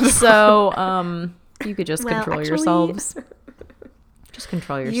 Is frowned upon. So you could just control actually, yourselves. Just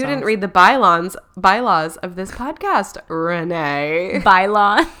control yourselves. You didn't read the bylaws of this podcast, Renee.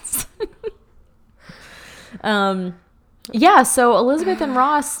 Bylaws. Yeah, so Elizabeth and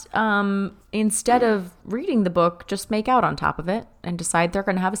Ross, instead of reading the book, just make out on top of it and decide they're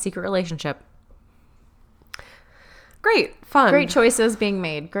going to have a secret relationship. Great. Fun. Great choices being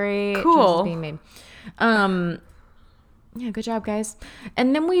made. Great choices being made. Yeah, good job, guys.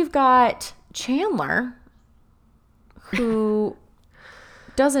 And then we've got Chandler, who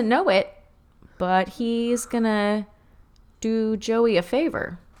doesn't know it, but he's going to do Joey a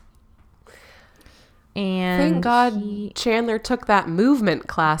favor. And Thank God Chandler took that movement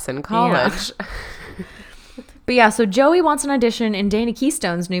class in college. Yeah. But yeah, so Joey wants an audition in Dana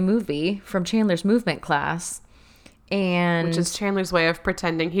Keystone's new movie from Chandler's movement class. And Which is Chandler's way of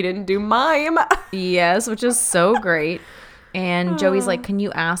pretending he didn't do mime. yes, which is so great. And Joey's like, can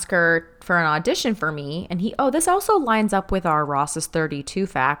you ask her for an audition for me? And this also lines up with our Ross is 32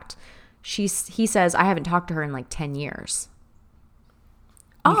 fact. He says, I haven't talked to her in like 10 years.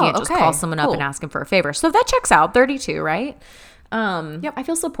 You can't just call someone up and ask him for a favor. So that checks out. 32, right? Yep. I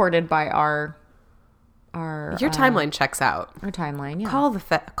feel supported by our Your timeline checks out. Our timeline, yeah. Call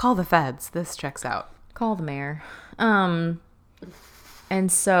the feds. This checks out. Call the mayor. And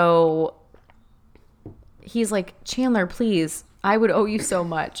so he's like, Chandler, please, I would owe you so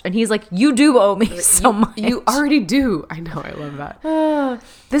much. And he's like, you do owe me so much. You already do. I know. I love that.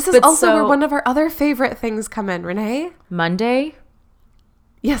 This is also where one of our other favorite things come in, Renee. Monday.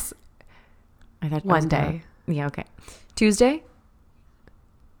 Yes. I thought one day. Yeah, okay. Tuesday?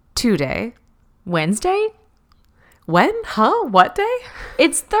 Today. Wednesday? When? Huh? What day?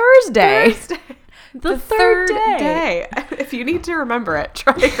 It's Thursday. Thursday. The third day. If you need to remember it,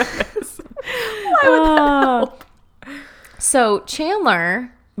 try this. Why would that help? So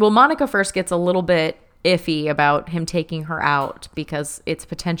Chandler, Monica first gets a little bit iffy about him taking her out because it's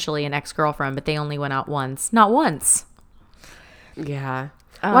potentially an ex-girlfriend, but they only went out once. Not once. Yeah.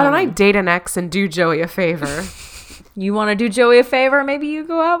 Why don't I date an ex and do Joey a favor? You want to do Joey a favor? Maybe you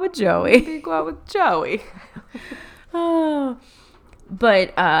go out with Joey. Maybe you go out with Joey. Oh.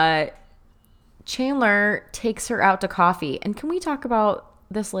 But Chandler takes her out to coffee. And can we talk about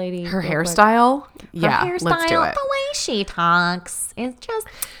this lady? Her hairstyle? Yeah, let's do it. The way she talks is just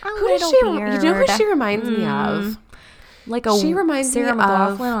who does she? weird. You know who she reminds me of? Like she reminds Sarah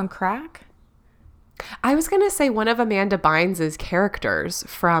McLachlan on crack. I was gonna say one of Amanda Bynes' characters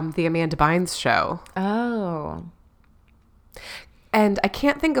from the Amanda Bynes show. Oh. And I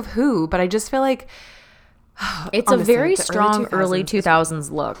can't think of who, but I just feel like it's honestly, a very strong early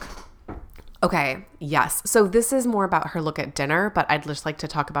 2000s look. Okay, yes. So this is more about her look at dinner, but I'd just like to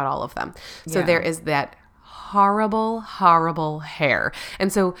talk about all of them. So there is that horrible, horrible hair.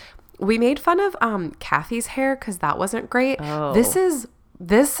 And so we made fun of Kathy's hair because that wasn't great. Oh. This is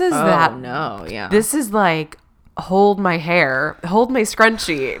that. No, yeah. This is like hold my hair, hold my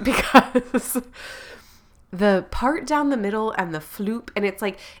scrunchie, because the part down the middle and the floop, and it's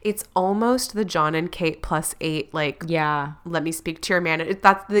like it's almost the John and Kate +8. Like, yeah, let me speak to your man.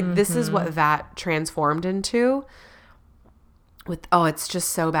 This is what that transformed into. It's just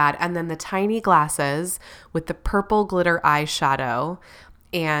so bad. And then the tiny glasses with the purple glitter eyeshadow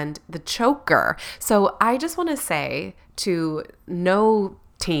and the choker. So I just want to say to no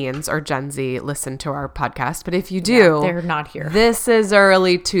teens or Gen Z listen to our podcast, but if you do, they're not here. This is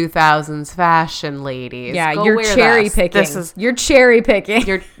early 2000s fashion, ladies. Yeah, you're cherry picking. You're cherry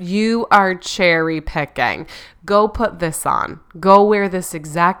picking. You are cherry picking. Go put this on. Go wear this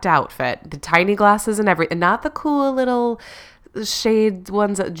exact outfit. The tiny glasses and everything, and not the cool little shade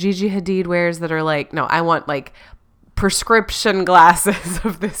ones that Gigi Hadid wears that are like, no, I want like prescription glasses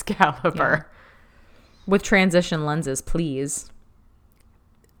of this caliber. Yeah. With transition lenses, please.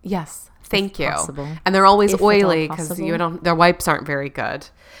 Yes, thank you. Possible. And they're always oily because their wipes aren't very good.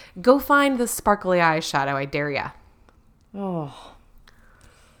 Go find the sparkly eyeshadow, I dare ya. Oh.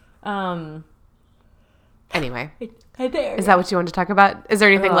 Anyway, I dare. Is that what you want to talk about? Is there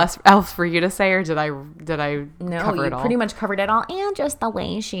anything else for you to say, or did I cover it all? Pretty much covered it all, and just the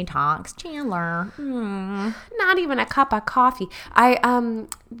way she talks, Chandler. Not even a cup of coffee.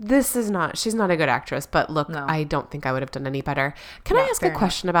 She's not a good actress, but look, no. I don't think I would have done any better. Can I ask a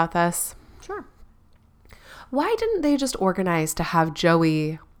question about this? Sure. Why didn't they just organize to have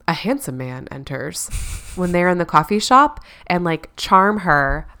Joey, a handsome man, enters when they're in the coffee shop and like charm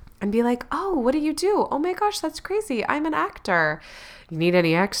her and be like, oh, what do you do? Oh my gosh, that's crazy. I'm an actor. You need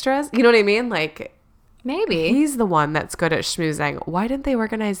any extras? You know what I mean? Like, maybe he's the one that's good at schmoozing. Why didn't they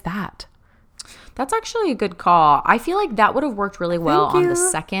organize that? That's actually a good call. I feel like that would have worked really well on the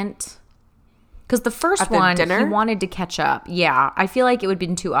second. Because the first one, he wanted to catch up. Yeah, I feel like it would have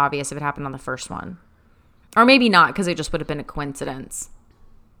been too obvious if it happened on the first one. Or maybe not, because it just would have been a coincidence.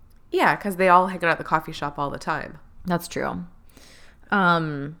 Yeah, because they all hang out at the coffee shop all the time. That's true.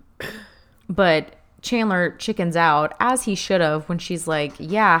 But Chandler chickens out, as he should have, when she's like,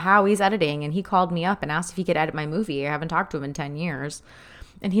 yeah, Howie's editing, and he called me up and asked if he could edit my movie. I haven't talked to him in 10 years.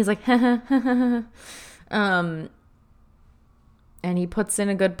 And he's like, and he puts in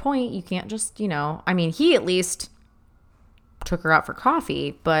a good point. You can't just, he at least took her out for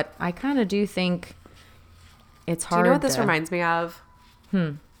coffee, but I kind of do think it's hard. Do you know what this reminds me of?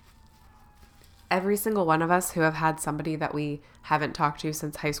 Every single one of us who have had somebody that we haven't talked to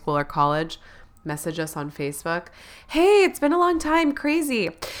since high school or college message us on Facebook. Hey, it's been a long time. Crazy.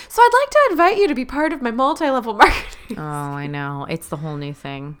 So I'd like to invite you to be part of my multi-level marketing. Oh, I know. It's the whole new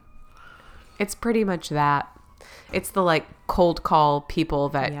thing. It's pretty much that. It's the like cold call people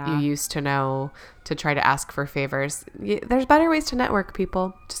that you used to know to try to ask for favors. There's better ways to network,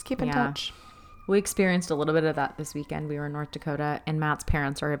 people. Just keep in touch. We experienced a little bit of that this weekend. We were in North Dakota, and Matt's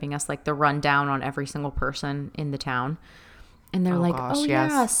parents are giving us like the rundown on every single person in the town. And they're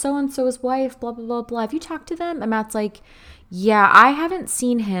yeah, so-and-so's wife, blah, blah, blah, blah. Have you talked to them? And Matt's like, yeah, I haven't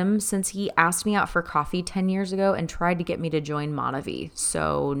seen him since he asked me out for coffee 10 years ago and tried to get me to join Monavie.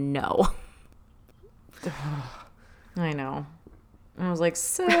 So, no. I know. I was like,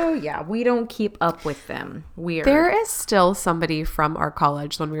 so, yeah, we don't keep up with them. Weird. There is still somebody from our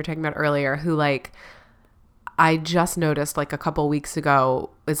college, the one we were talking about earlier, who, like, I just noticed, like, a couple weeks ago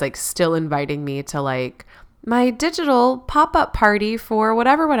is, like, still inviting me to, like, my digital pop-up party for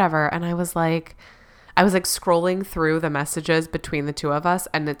whatever. And I was like scrolling through the messages between the two of us,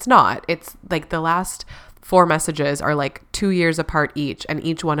 and it's like the last 4 messages are like 2 years apart each, and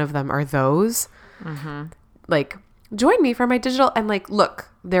each one of them are those like, join me for my digital. And like, look,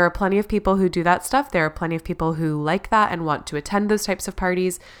 there are plenty of people who do that stuff. There are plenty of people who like that and want to attend those types of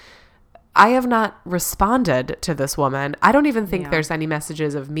parties. I have not responded to this woman. I don't even think there's any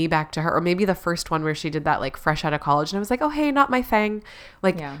messages of me back to her, or maybe the first one where she did that like fresh out of college and I was like, oh, hey, not my thing.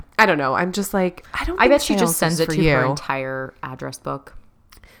 Like, I don't know. I'm just like, I bet she just sends it to her entire address book.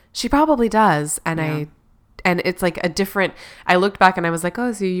 She probably does. And and it's like a different, I looked back and I was like,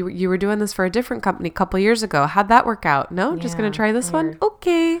 oh, so you were doing this for a different company a couple years ago. How'd that work out? No, just going to try this one.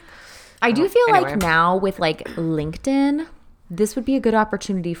 Okay. I do feel like now with like LinkedIn, this would be a good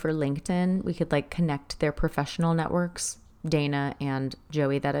opportunity for LinkedIn. We could like connect their professional networks, Dana and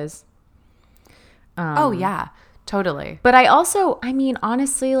Joey, that is. Oh yeah, totally. But I mean,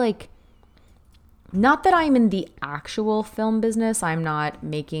 honestly, like, not that I'm in the actual film business. I'm not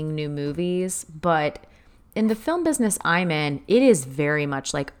making new movies, but in the film business I'm in, it is very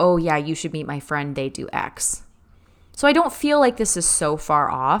much like, oh yeah, you should meet my friend. They do X. So I don't feel like this is so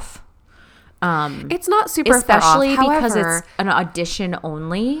far off. It's not super especially far off. because it's an audition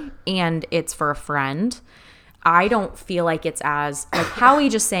only and it's for a friend. I don't feel like it's as like Howie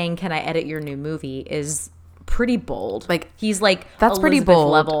just saying, "Can I edit your new movie?" is pretty bold. Like he's like that's Elizabeth pretty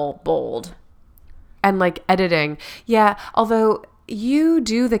bold level bold. And like editing, yeah. Although you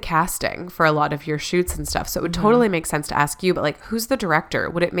do the casting for a lot of your shoots and stuff, so it would totally make sense to ask you. But like, who's the director?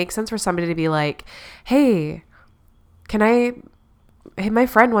 Would it make sense for somebody to be like, "Hey, Hey, my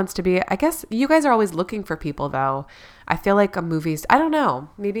friend wants to be," I guess you guys are always looking for people though. I feel like a movie's, I don't know.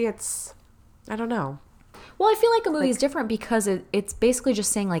 Maybe it's, I don't know. Well, I feel like a movie is different because it's basically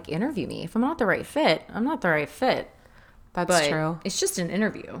just saying like, interview me. If I'm not the right fit, I'm not the right fit. That's true. It's just an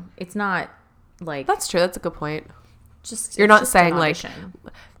interview. It's not like. That's true. That's a good point. You're not saying like,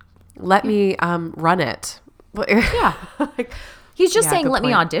 let me run it. Yeah. He's just saying, let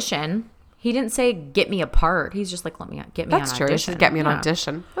me audition. He didn't say get me a part. He's just like, get me on audition. That's true. Just get me an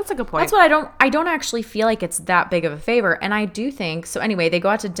audition. That's a good point. That's what I don't actually feel like it's that big of a favor. And I do think, so anyway, they go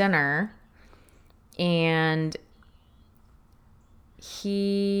out to dinner and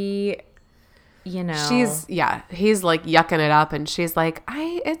he, he's like yucking it up and she's like,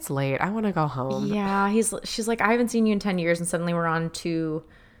 it's late. I want to go home. Yeah. She's like, I haven't seen you in 10 years. And suddenly we're on to,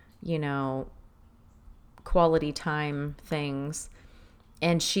 quality time things.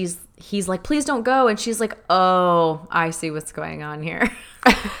 And he's like, please don't go. And she's like, oh, I see what's going on here.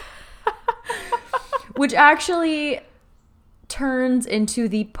 Which actually turns into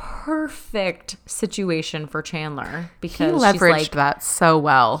the perfect situation for Chandler. Because he leveraged that so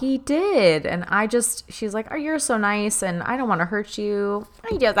well. He did. And she's like, oh, you're so nice. And I don't want to hurt you.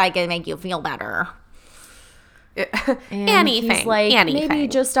 I just like to make you feel better. Anything. He's like, maybe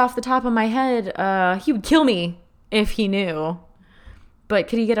just off the top of my head, he would kill me if he knew. But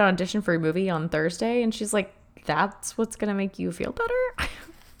could he get an audition for a movie on Thursday? And she's like, that's what's going to make you feel better?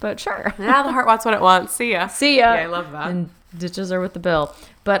 But sure. Now the heart wants what it wants. See ya. Yeah, I love that. And ditches her with the bill.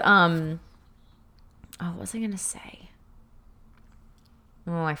 But, what was I going to say?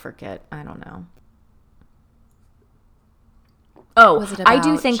 Oh, I forget. I don't know. Oh, I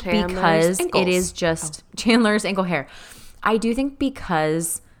do think because it is just Chandler's ankle hair. I do think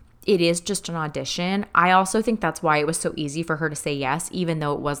because it is just an audition. I also think that's why it was so easy for her to say yes, even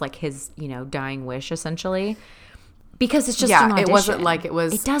though it was like his, dying wish essentially. Because it's just an audition. It wasn't like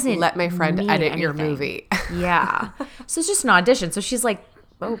it doesn't let my friend edit your movie. Yeah. So it's just an audition. So she's like,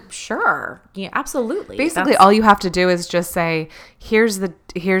 oh, sure. Yeah, absolutely. Basically, all you have to do is just say, here's the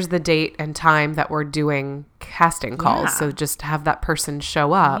date and time that we're doing casting calls. Yeah. So just have that person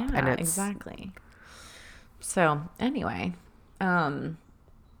show up. Yeah, and it's exactly. So anyway,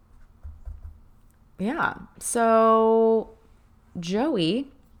 yeah. So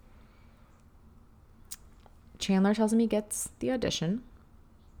Joey, Chandler tells him he gets the audition.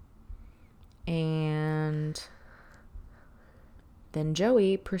 And then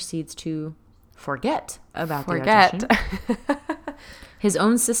Joey proceeds to forget about the audition. His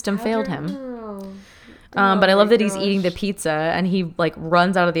own system failed him. But I love that he's eating the pizza and he like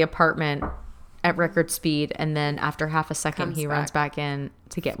runs out of the apartment at record speed, and then after half a second he runs back in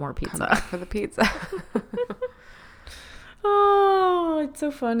to get more pizza. Come back for the pizza. Oh, it's so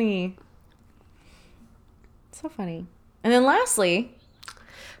funny. So funny. And then lastly,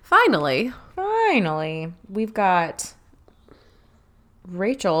 finally, we've got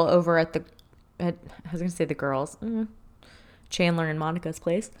Rachel over at I was going to say the girls, Chandler and Monica's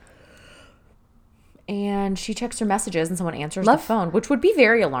place. And she checks her messages and someone answers the phone, which would be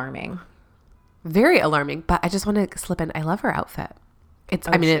very alarming. Very alarming. But I just want to slip in, I love her outfit. It's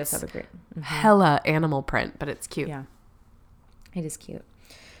hella animal print, but it's cute. Yeah. It is cute.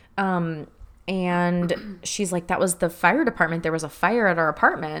 And she's like, that was the fire department. There was a fire at our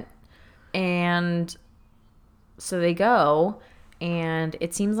apartment. And so they go, and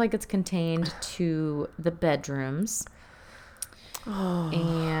it seems like it's contained to the bedrooms. Oh.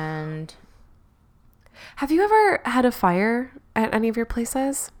 And have you ever had a fire at any of your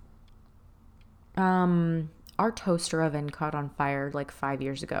places? our toaster oven caught on fire like 5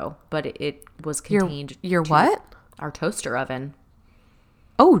 years ago, but it was contained. Your what? Our toaster oven.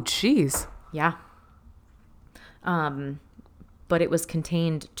 Oh, jeez. Yeah. But it was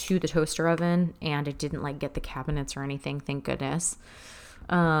contained to the toaster oven, and it didn't like get the cabinets or anything. Thank goodness.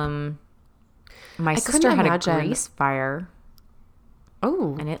 My sister had a grease fire.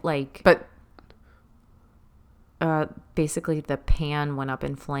 Oh, and it like, but basically the pan went up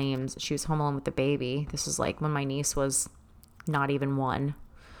in flames. She was home alone with the baby. This is like when my niece was not even 1,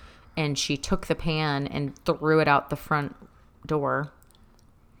 and she took the pan and threw it out the front door.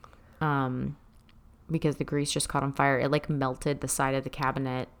 Because the grease just caught on fire. It like melted the side of the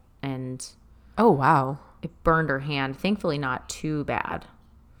cabinet, and oh wow, it burned her hand. Thankfully not too bad.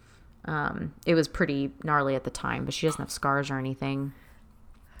 It was pretty gnarly at the time, but she doesn't have scars or anything.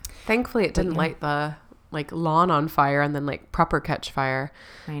 Thankfully it didn't light the like lawn on fire and then like proper catch fire.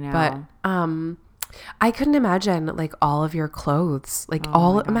 I know. But I couldn't imagine like all of your clothes, like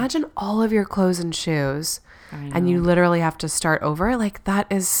imagine all of your clothes and shoes, and you literally have to start over. Like that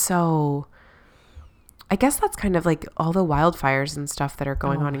is so, I guess that's kind of like all the wildfires and stuff that are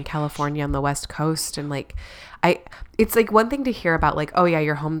going on in California on the West Coast. And like, it's like one thing to hear about like, oh yeah,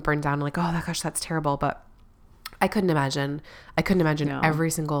 your home burned down. Like, oh my gosh, that's terrible. But I couldn't imagine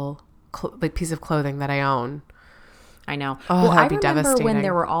every single like piece of clothing that I own. I know. Oh, well, that'd be devastating. I remember when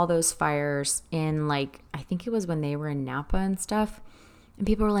there were all those fires in like, I think it was when they were in Napa and stuff. And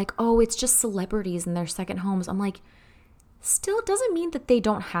people were like, oh, it's just celebrities in their second homes. I'm like, still doesn't mean that they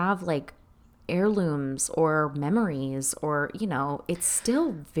don't have like heirlooms or memories, or it's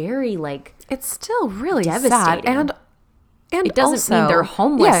still very like, it's still really devastating. Sad. And it doesn't also mean they're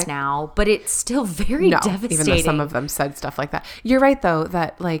homeless now, but it's still very devastating. Even though some of them said stuff like that. You're right, though,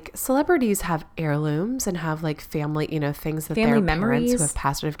 that like celebrities have heirlooms and have like family, things that their parents who have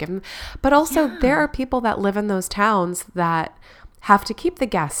passed have given. But also there are people that live in those towns that have to keep the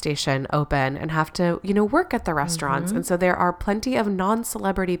gas station open and have to, work at the restaurants. Mm-hmm. And so there are plenty of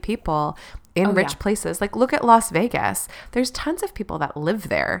non-celebrity people in rich places. Like look at Las Vegas. There's tons of people that live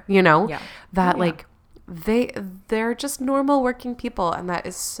there, that like they're just normal working people, and that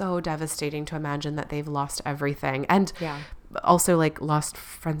is so devastating to imagine that they've lost everything, and also like lost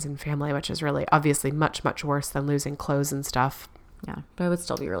friends and family, which is really obviously much, much worse than losing clothes and stuff. Yeah, but it would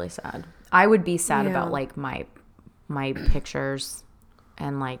still be really sad. I would be sad about like my pictures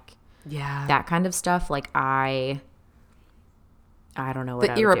and like that kind of stuff. Like I don't know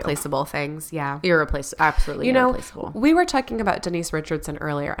what the irreplaceable things. Yeah. Absolutely irreplaceable. We were talking about Denise Richardson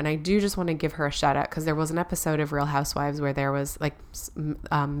earlier, and I do just want to give her a shout out because there was an episode of Real Housewives where there was like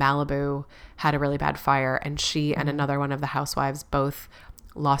Malibu had a really bad fire, and she and another one of the housewives both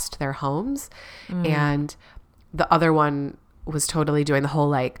lost their homes. And the other one was totally doing the whole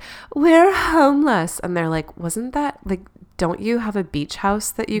like, we're homeless. And they're like, wasn't that like, don't you have a beach house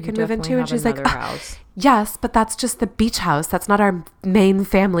that you can move into? And she's like, yes, but that's just the beach house. That's not our main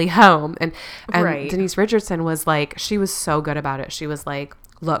family home. And Denise Richardson was like, she was so good about it. She was like,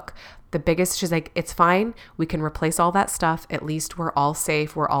 look, she's like, it's fine. We can replace all that stuff. At least we're all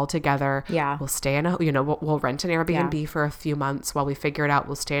safe. We're all together. Yeah. We'll stay in we'll rent an Airbnb for a few months while we figure it out.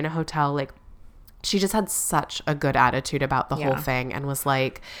 We'll stay in a hotel. Like, she just had such a good attitude about the whole thing, and was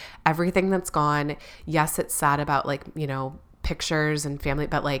like, everything that's gone, yes, it's sad about like, pictures and family,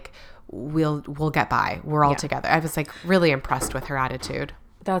 but like we'll get by. We're all together. I was like really impressed with her attitude.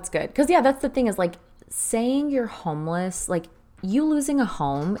 That's good. Because that's the thing is like saying you're homeless, like you losing a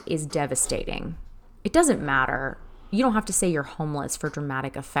home is devastating. It doesn't matter. You don't have to say you're homeless for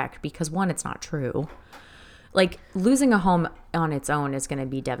dramatic effect, because one, it's not true. Like losing a home on its own is going to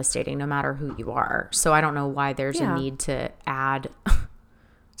be devastating no matter who you are. So I don't know why there's a need to add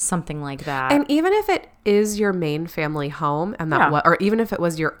something like that. And even if it is your main family home, and or even if it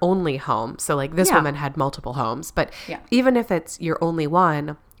was your only home. So like this woman had multiple homes, but even if it's your only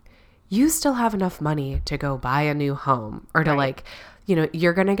one, you still have enough money to go buy a new home, or to like,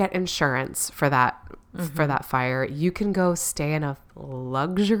 you're going to get insurance for that. For that fire. You can go stay in a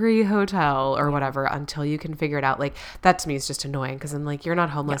luxury hotel or whatever until you can figure it out. Like that to me is just annoying, because I'm like, you're not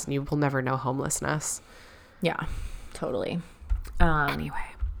homeless and you will never know homelessness. Yeah, totally. Anyway.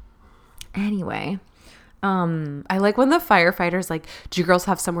 I like when the firefighter's like, do you girls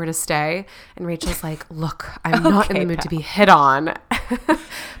have somewhere to stay? And Rachel's like, look, I'm not in the mood to be hit on,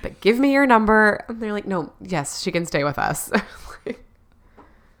 but give me your number. And they're like, no, yes, she can stay with us.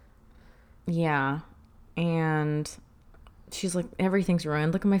 Yeah. And she's like, everything's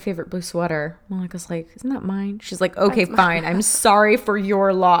ruined. Look at my favorite blue sweater. Monica's like, isn't that mine? She's like, okay, fine. I'm sorry for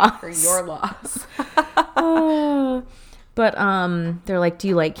your loss. For your loss. But they're like, do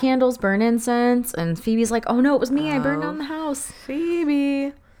you light candles, burn incense? And Phoebe's like, oh no, it was me. I burned down the house.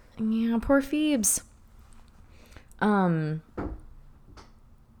 Phoebe. Yeah, poor Phoebes. And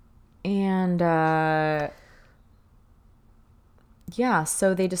yeah,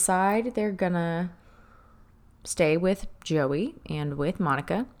 so they decide they're gonna stay with Joey and with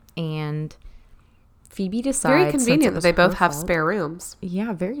Monica, and Phoebe decides, very convenient that they both have spare rooms.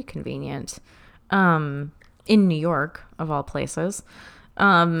 Yeah, very convenient. In New York, of all places.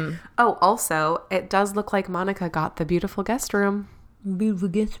 Also, it does look like Monica got the beautiful guest room. Beautiful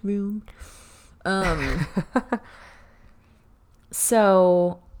guest room.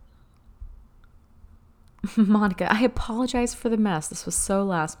 So Monica, I apologize for the mess. This was so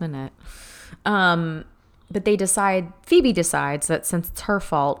last minute. But Phoebe decides that since it's her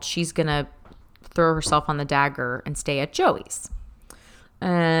fault, she's going to throw herself on the dagger and stay at Joey's.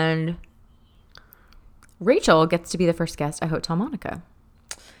 And Rachel gets to be the first guest at Hotel Monica.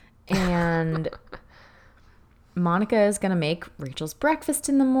 And Monica is going to make Rachel's breakfast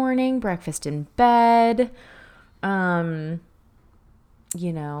in the morning, breakfast in bed, you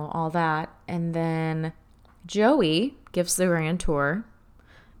know, all that. And then Joey gives the grand tour.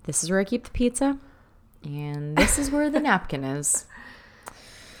 This is where I keep the pizza. And this is where the napkin is.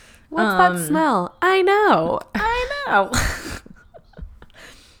 What's that smell? I know.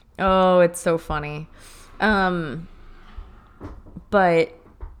 Oh, it's so funny. But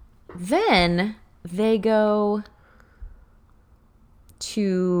then they go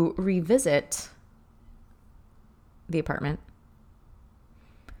to revisit the apartment,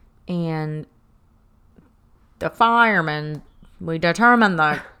 and the firemen, we determined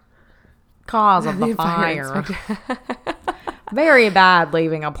the cause of the fire. Very bad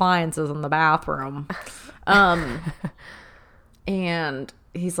leaving appliances in the bathroom. And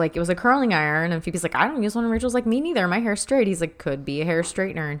he's like, it was a curling iron. And Phoebe's like, I don't use one. And Rachel's like, me neither. My hair's straight. He's like, could be a hair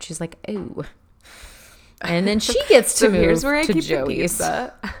straightener. And she's like, ooh. And then she gets to move here's where I to keep Joey's.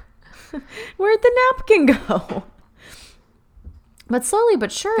 The pizza. Where'd the napkin go? But slowly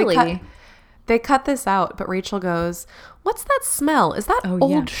but surely. They cut this out, but Rachel goes, what's that smell? Is that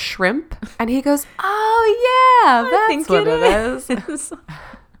old shrimp? And he goes, oh, yeah, that's what it is.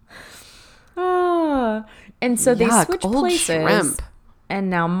 And so they Yuck, switch old places. Shrimp. And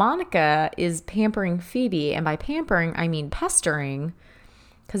now Monica is pampering Phoebe. And by pampering, I mean pestering.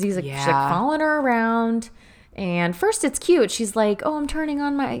 Because she's like following her around. And first it's cute. She's like, oh, I'm turning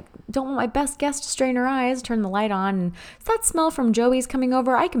on don't want my best guest to strain her eyes. Turn the light on. And is that smell from Joey's coming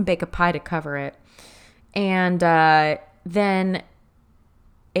over? I can bake a pie to cover it. And then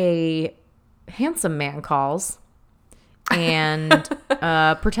a handsome man calls and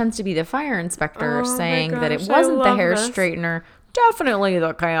pretends to be the fire inspector, saying that it wasn't the hair straightener. Definitely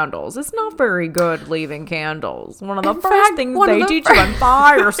the candles. It's not very good leaving candles. One of the first things they teach you in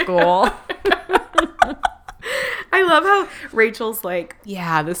fire school. I love how Rachel's like,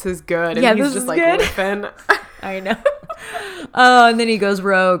 yeah, this is good. And he's just like, laughing. I know. Oh, and then he goes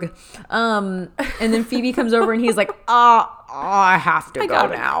rogue. And then Phoebe comes over and he's like, I have to go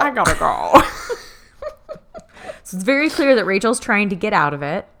now. I gotta go. So it's very clear that Rachel's trying to get out of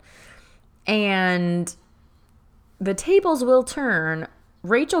it. And the tables will turn.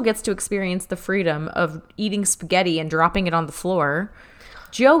 Rachel gets to experience the freedom of eating spaghetti and dropping it on the floor.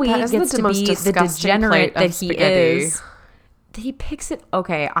 Joey gets to be the degenerate that he is. He picks it.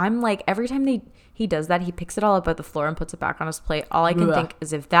 Okay, I'm like, every time he does that, he picks it all up at the floor and puts it back on his plate. All I can think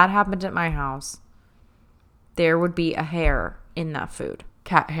is, if that happened at my house, there would be a hair in that food.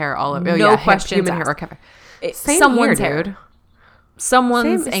 Cat hair all over. No questions human asked. Hair or cat hair. Someone's hair, dude.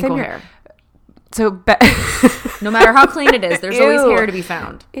 Someone's ankle hair. So no matter how clean it is, there's always hair to be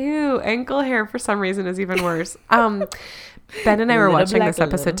found. Ew, ankle hair for some reason is even worse. Ben and I were watching this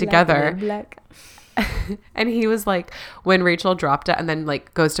episode together. And he was like, when Rachel dropped it and then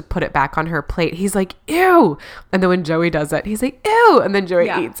like goes to put it back on her plate, he's like, ew. And then when Joey does it, he's like, ew. And then Joey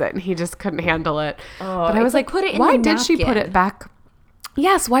eats it and he just couldn't handle it. But I was like, put it in why the did she napkin. put it back?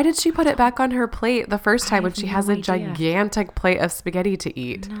 Yes, why did she put it back on her plate the first time when she has a gigantic plate of spaghetti to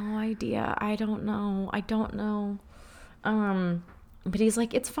eat? No idea. I don't know. But he's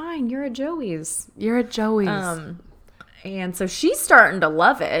like, it's fine. You're at Joey's. You're at Joey's. And so she's starting to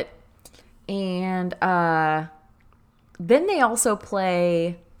love it. And then they also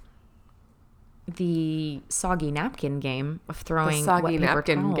play the soggy napkin game of throwing wet paper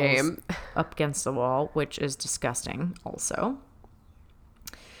towels up against the wall, which is disgusting also.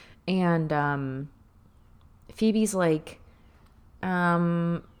 And Phoebe's like,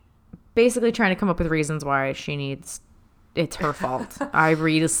 Basically trying to come up with reasons why it's her fault. I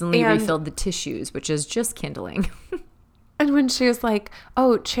recently refilled the tissues, which is just kindling. And when she was like,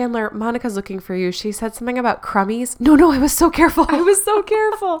 oh, Chandler, Monica's looking for you, she said something about crummies. No, I was so careful. I was so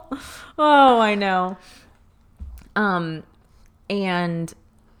careful. Oh, I know. And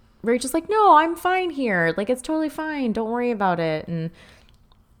Rachel's like, no, I'm fine here. Like, it's totally fine. Don't worry about it. And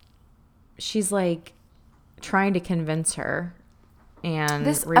she's like trying to convince her. And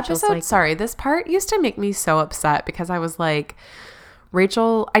this Rachel's episode, this part used to make me so upset because I was like,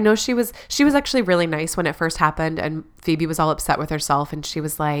 Rachel, I know she was actually really nice when it first happened, and Phoebe was all upset with herself, and she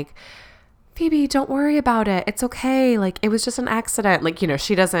was like, Phoebe, don't worry about it. It's okay. Like, it was just an accident. Like,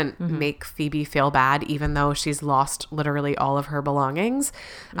 she doesn't make Phoebe feel bad, even though she's lost literally all of her belongings.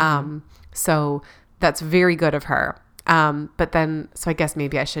 So that's very good of her. But then, so I guess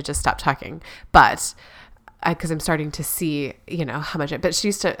maybe I should just stop talking. But because I'm starting to see, how much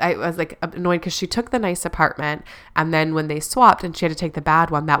but I was like annoyed because she took the nice apartment, and then when they swapped and she had to take the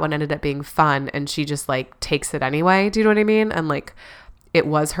bad one, that one ended up being fun, and she just like takes it anyway. Do you know what I mean? And like, it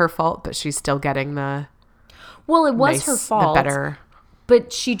was her fault, but she's still getting it was her fault. The better.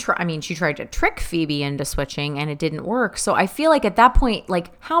 But she tried to trick Phoebe into switching, and it didn't work. So I feel like at that point,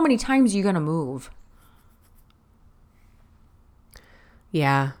 like, how many times are you going to move?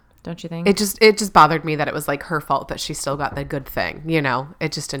 Yeah. Don't you think? It just bothered me that it was like her fault, but she still got the good thing.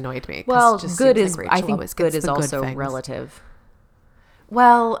 It just annoyed me. Well, good is I think good is also relative.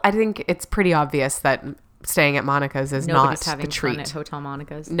 Well, I think it's pretty obvious that staying at Monica's is Nobody's not having the treat. Fun at Hotel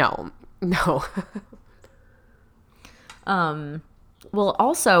Monica's. No. Well,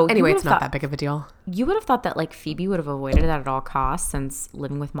 also, anyway, it's not that big of a deal. You would have thought that like Phoebe would have avoided that at all costs, since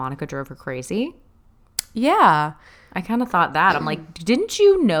living with Monica drove her crazy. Yeah. I kind of thought that. I'm like, didn't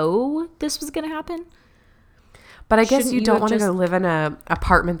you know this was going to happen? But I guess you don't want to go live in a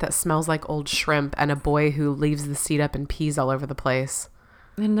apartment that smells like old shrimp and a boy who leaves the seat up and pees all over the place.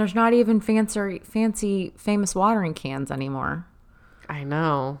 And there's not even fancy famous watering cans anymore. I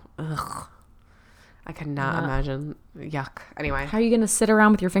know. Ugh. I could not imagine. Yuck. Anyway. How are you going to sit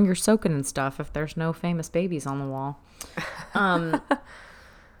around with your fingers soaking and stuff if there's no famous babies on the wall?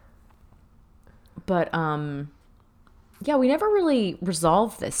 Yeah, we never really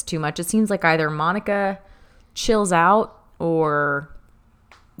resolved this too much. It seems like either Monica chills out or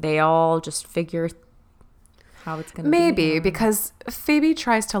they all just figure how it's going to be. Maybe, because Phoebe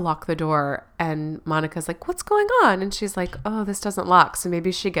tries to lock the door and Monica's like, what's going on? And she's like, oh, this doesn't lock. So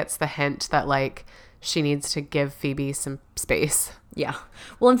maybe she gets the hint that like she needs to give Phoebe some space. Yeah.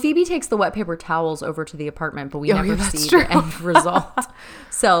 Well, and Phoebe takes the wet paper towels over to the apartment, but we never see true. the end result.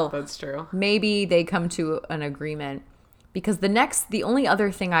 So that's true. Maybe they come to an agreement. Because the only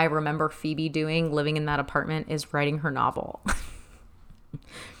other thing I remember Phoebe doing living in that apartment is writing her novel.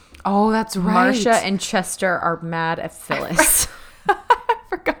 Oh, that's right. Marcia and Chester are mad at Phyllis. I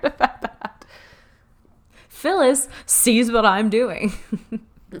forgot about that. Phyllis sees what I'm doing.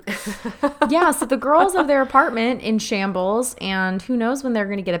 Yeah, so the girls have their apartment in shambles, and who knows when they're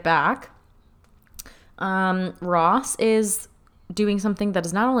going to get it back. Ross is doing something that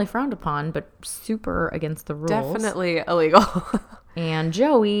is not only frowned upon, but super against the rules. Definitely illegal. And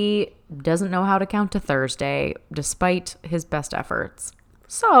Joey doesn't know how to count to Thursday, despite his best efforts.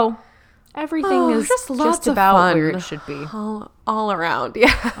 So everything is just about where it should be. All around,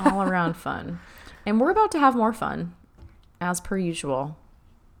 yeah. All around fun. And we're about to have more fun, as per usual.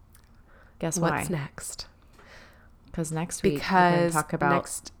 Guess why? What's next? Because next week we're going to talk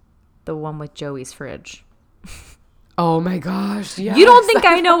about the one with Joey's fridge. Oh my gosh. Yes. You don't think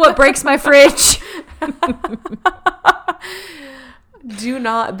I know what breaks my fridge? Do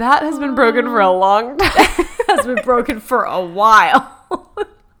not. That has been broken for a long time. Has been broken for a while.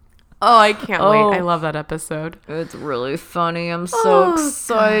 Oh, I can't wait. I love that episode. It's really funny. I'm so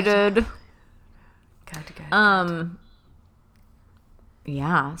excited. Good.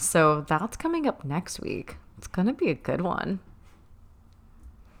 Yeah, so that's coming up next week. It's going to be a good one.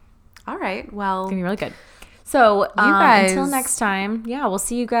 All right. Well, it's going to be really good. So, you guys, until next time, we'll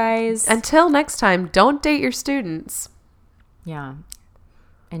see you guys. Until next time, don't date your students. Yeah.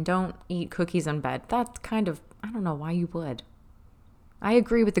 And don't eat cookies in bed. That's kind of, I don't know why you would. I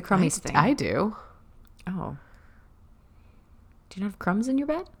agree with the crummies thing. I do. Oh. Do you not have crumbs in your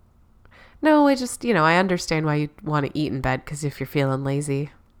bed? No, I just, I understand why you want to eat in bed, because if you're feeling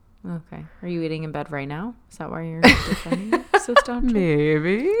lazy. Okay. Are you eating in bed right now? Is that why you're defending it so staunchly?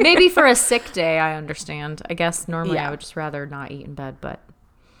 Maybe. Maybe for a sick day, I understand. I guess normally I would just rather not eat in bed, but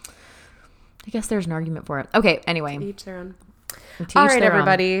I guess there's an argument for it. Okay, anyway. To each their own. All right,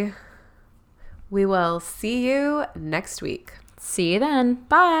 everybody. We will see you next week. See you then.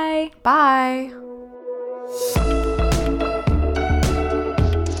 Bye. Bye.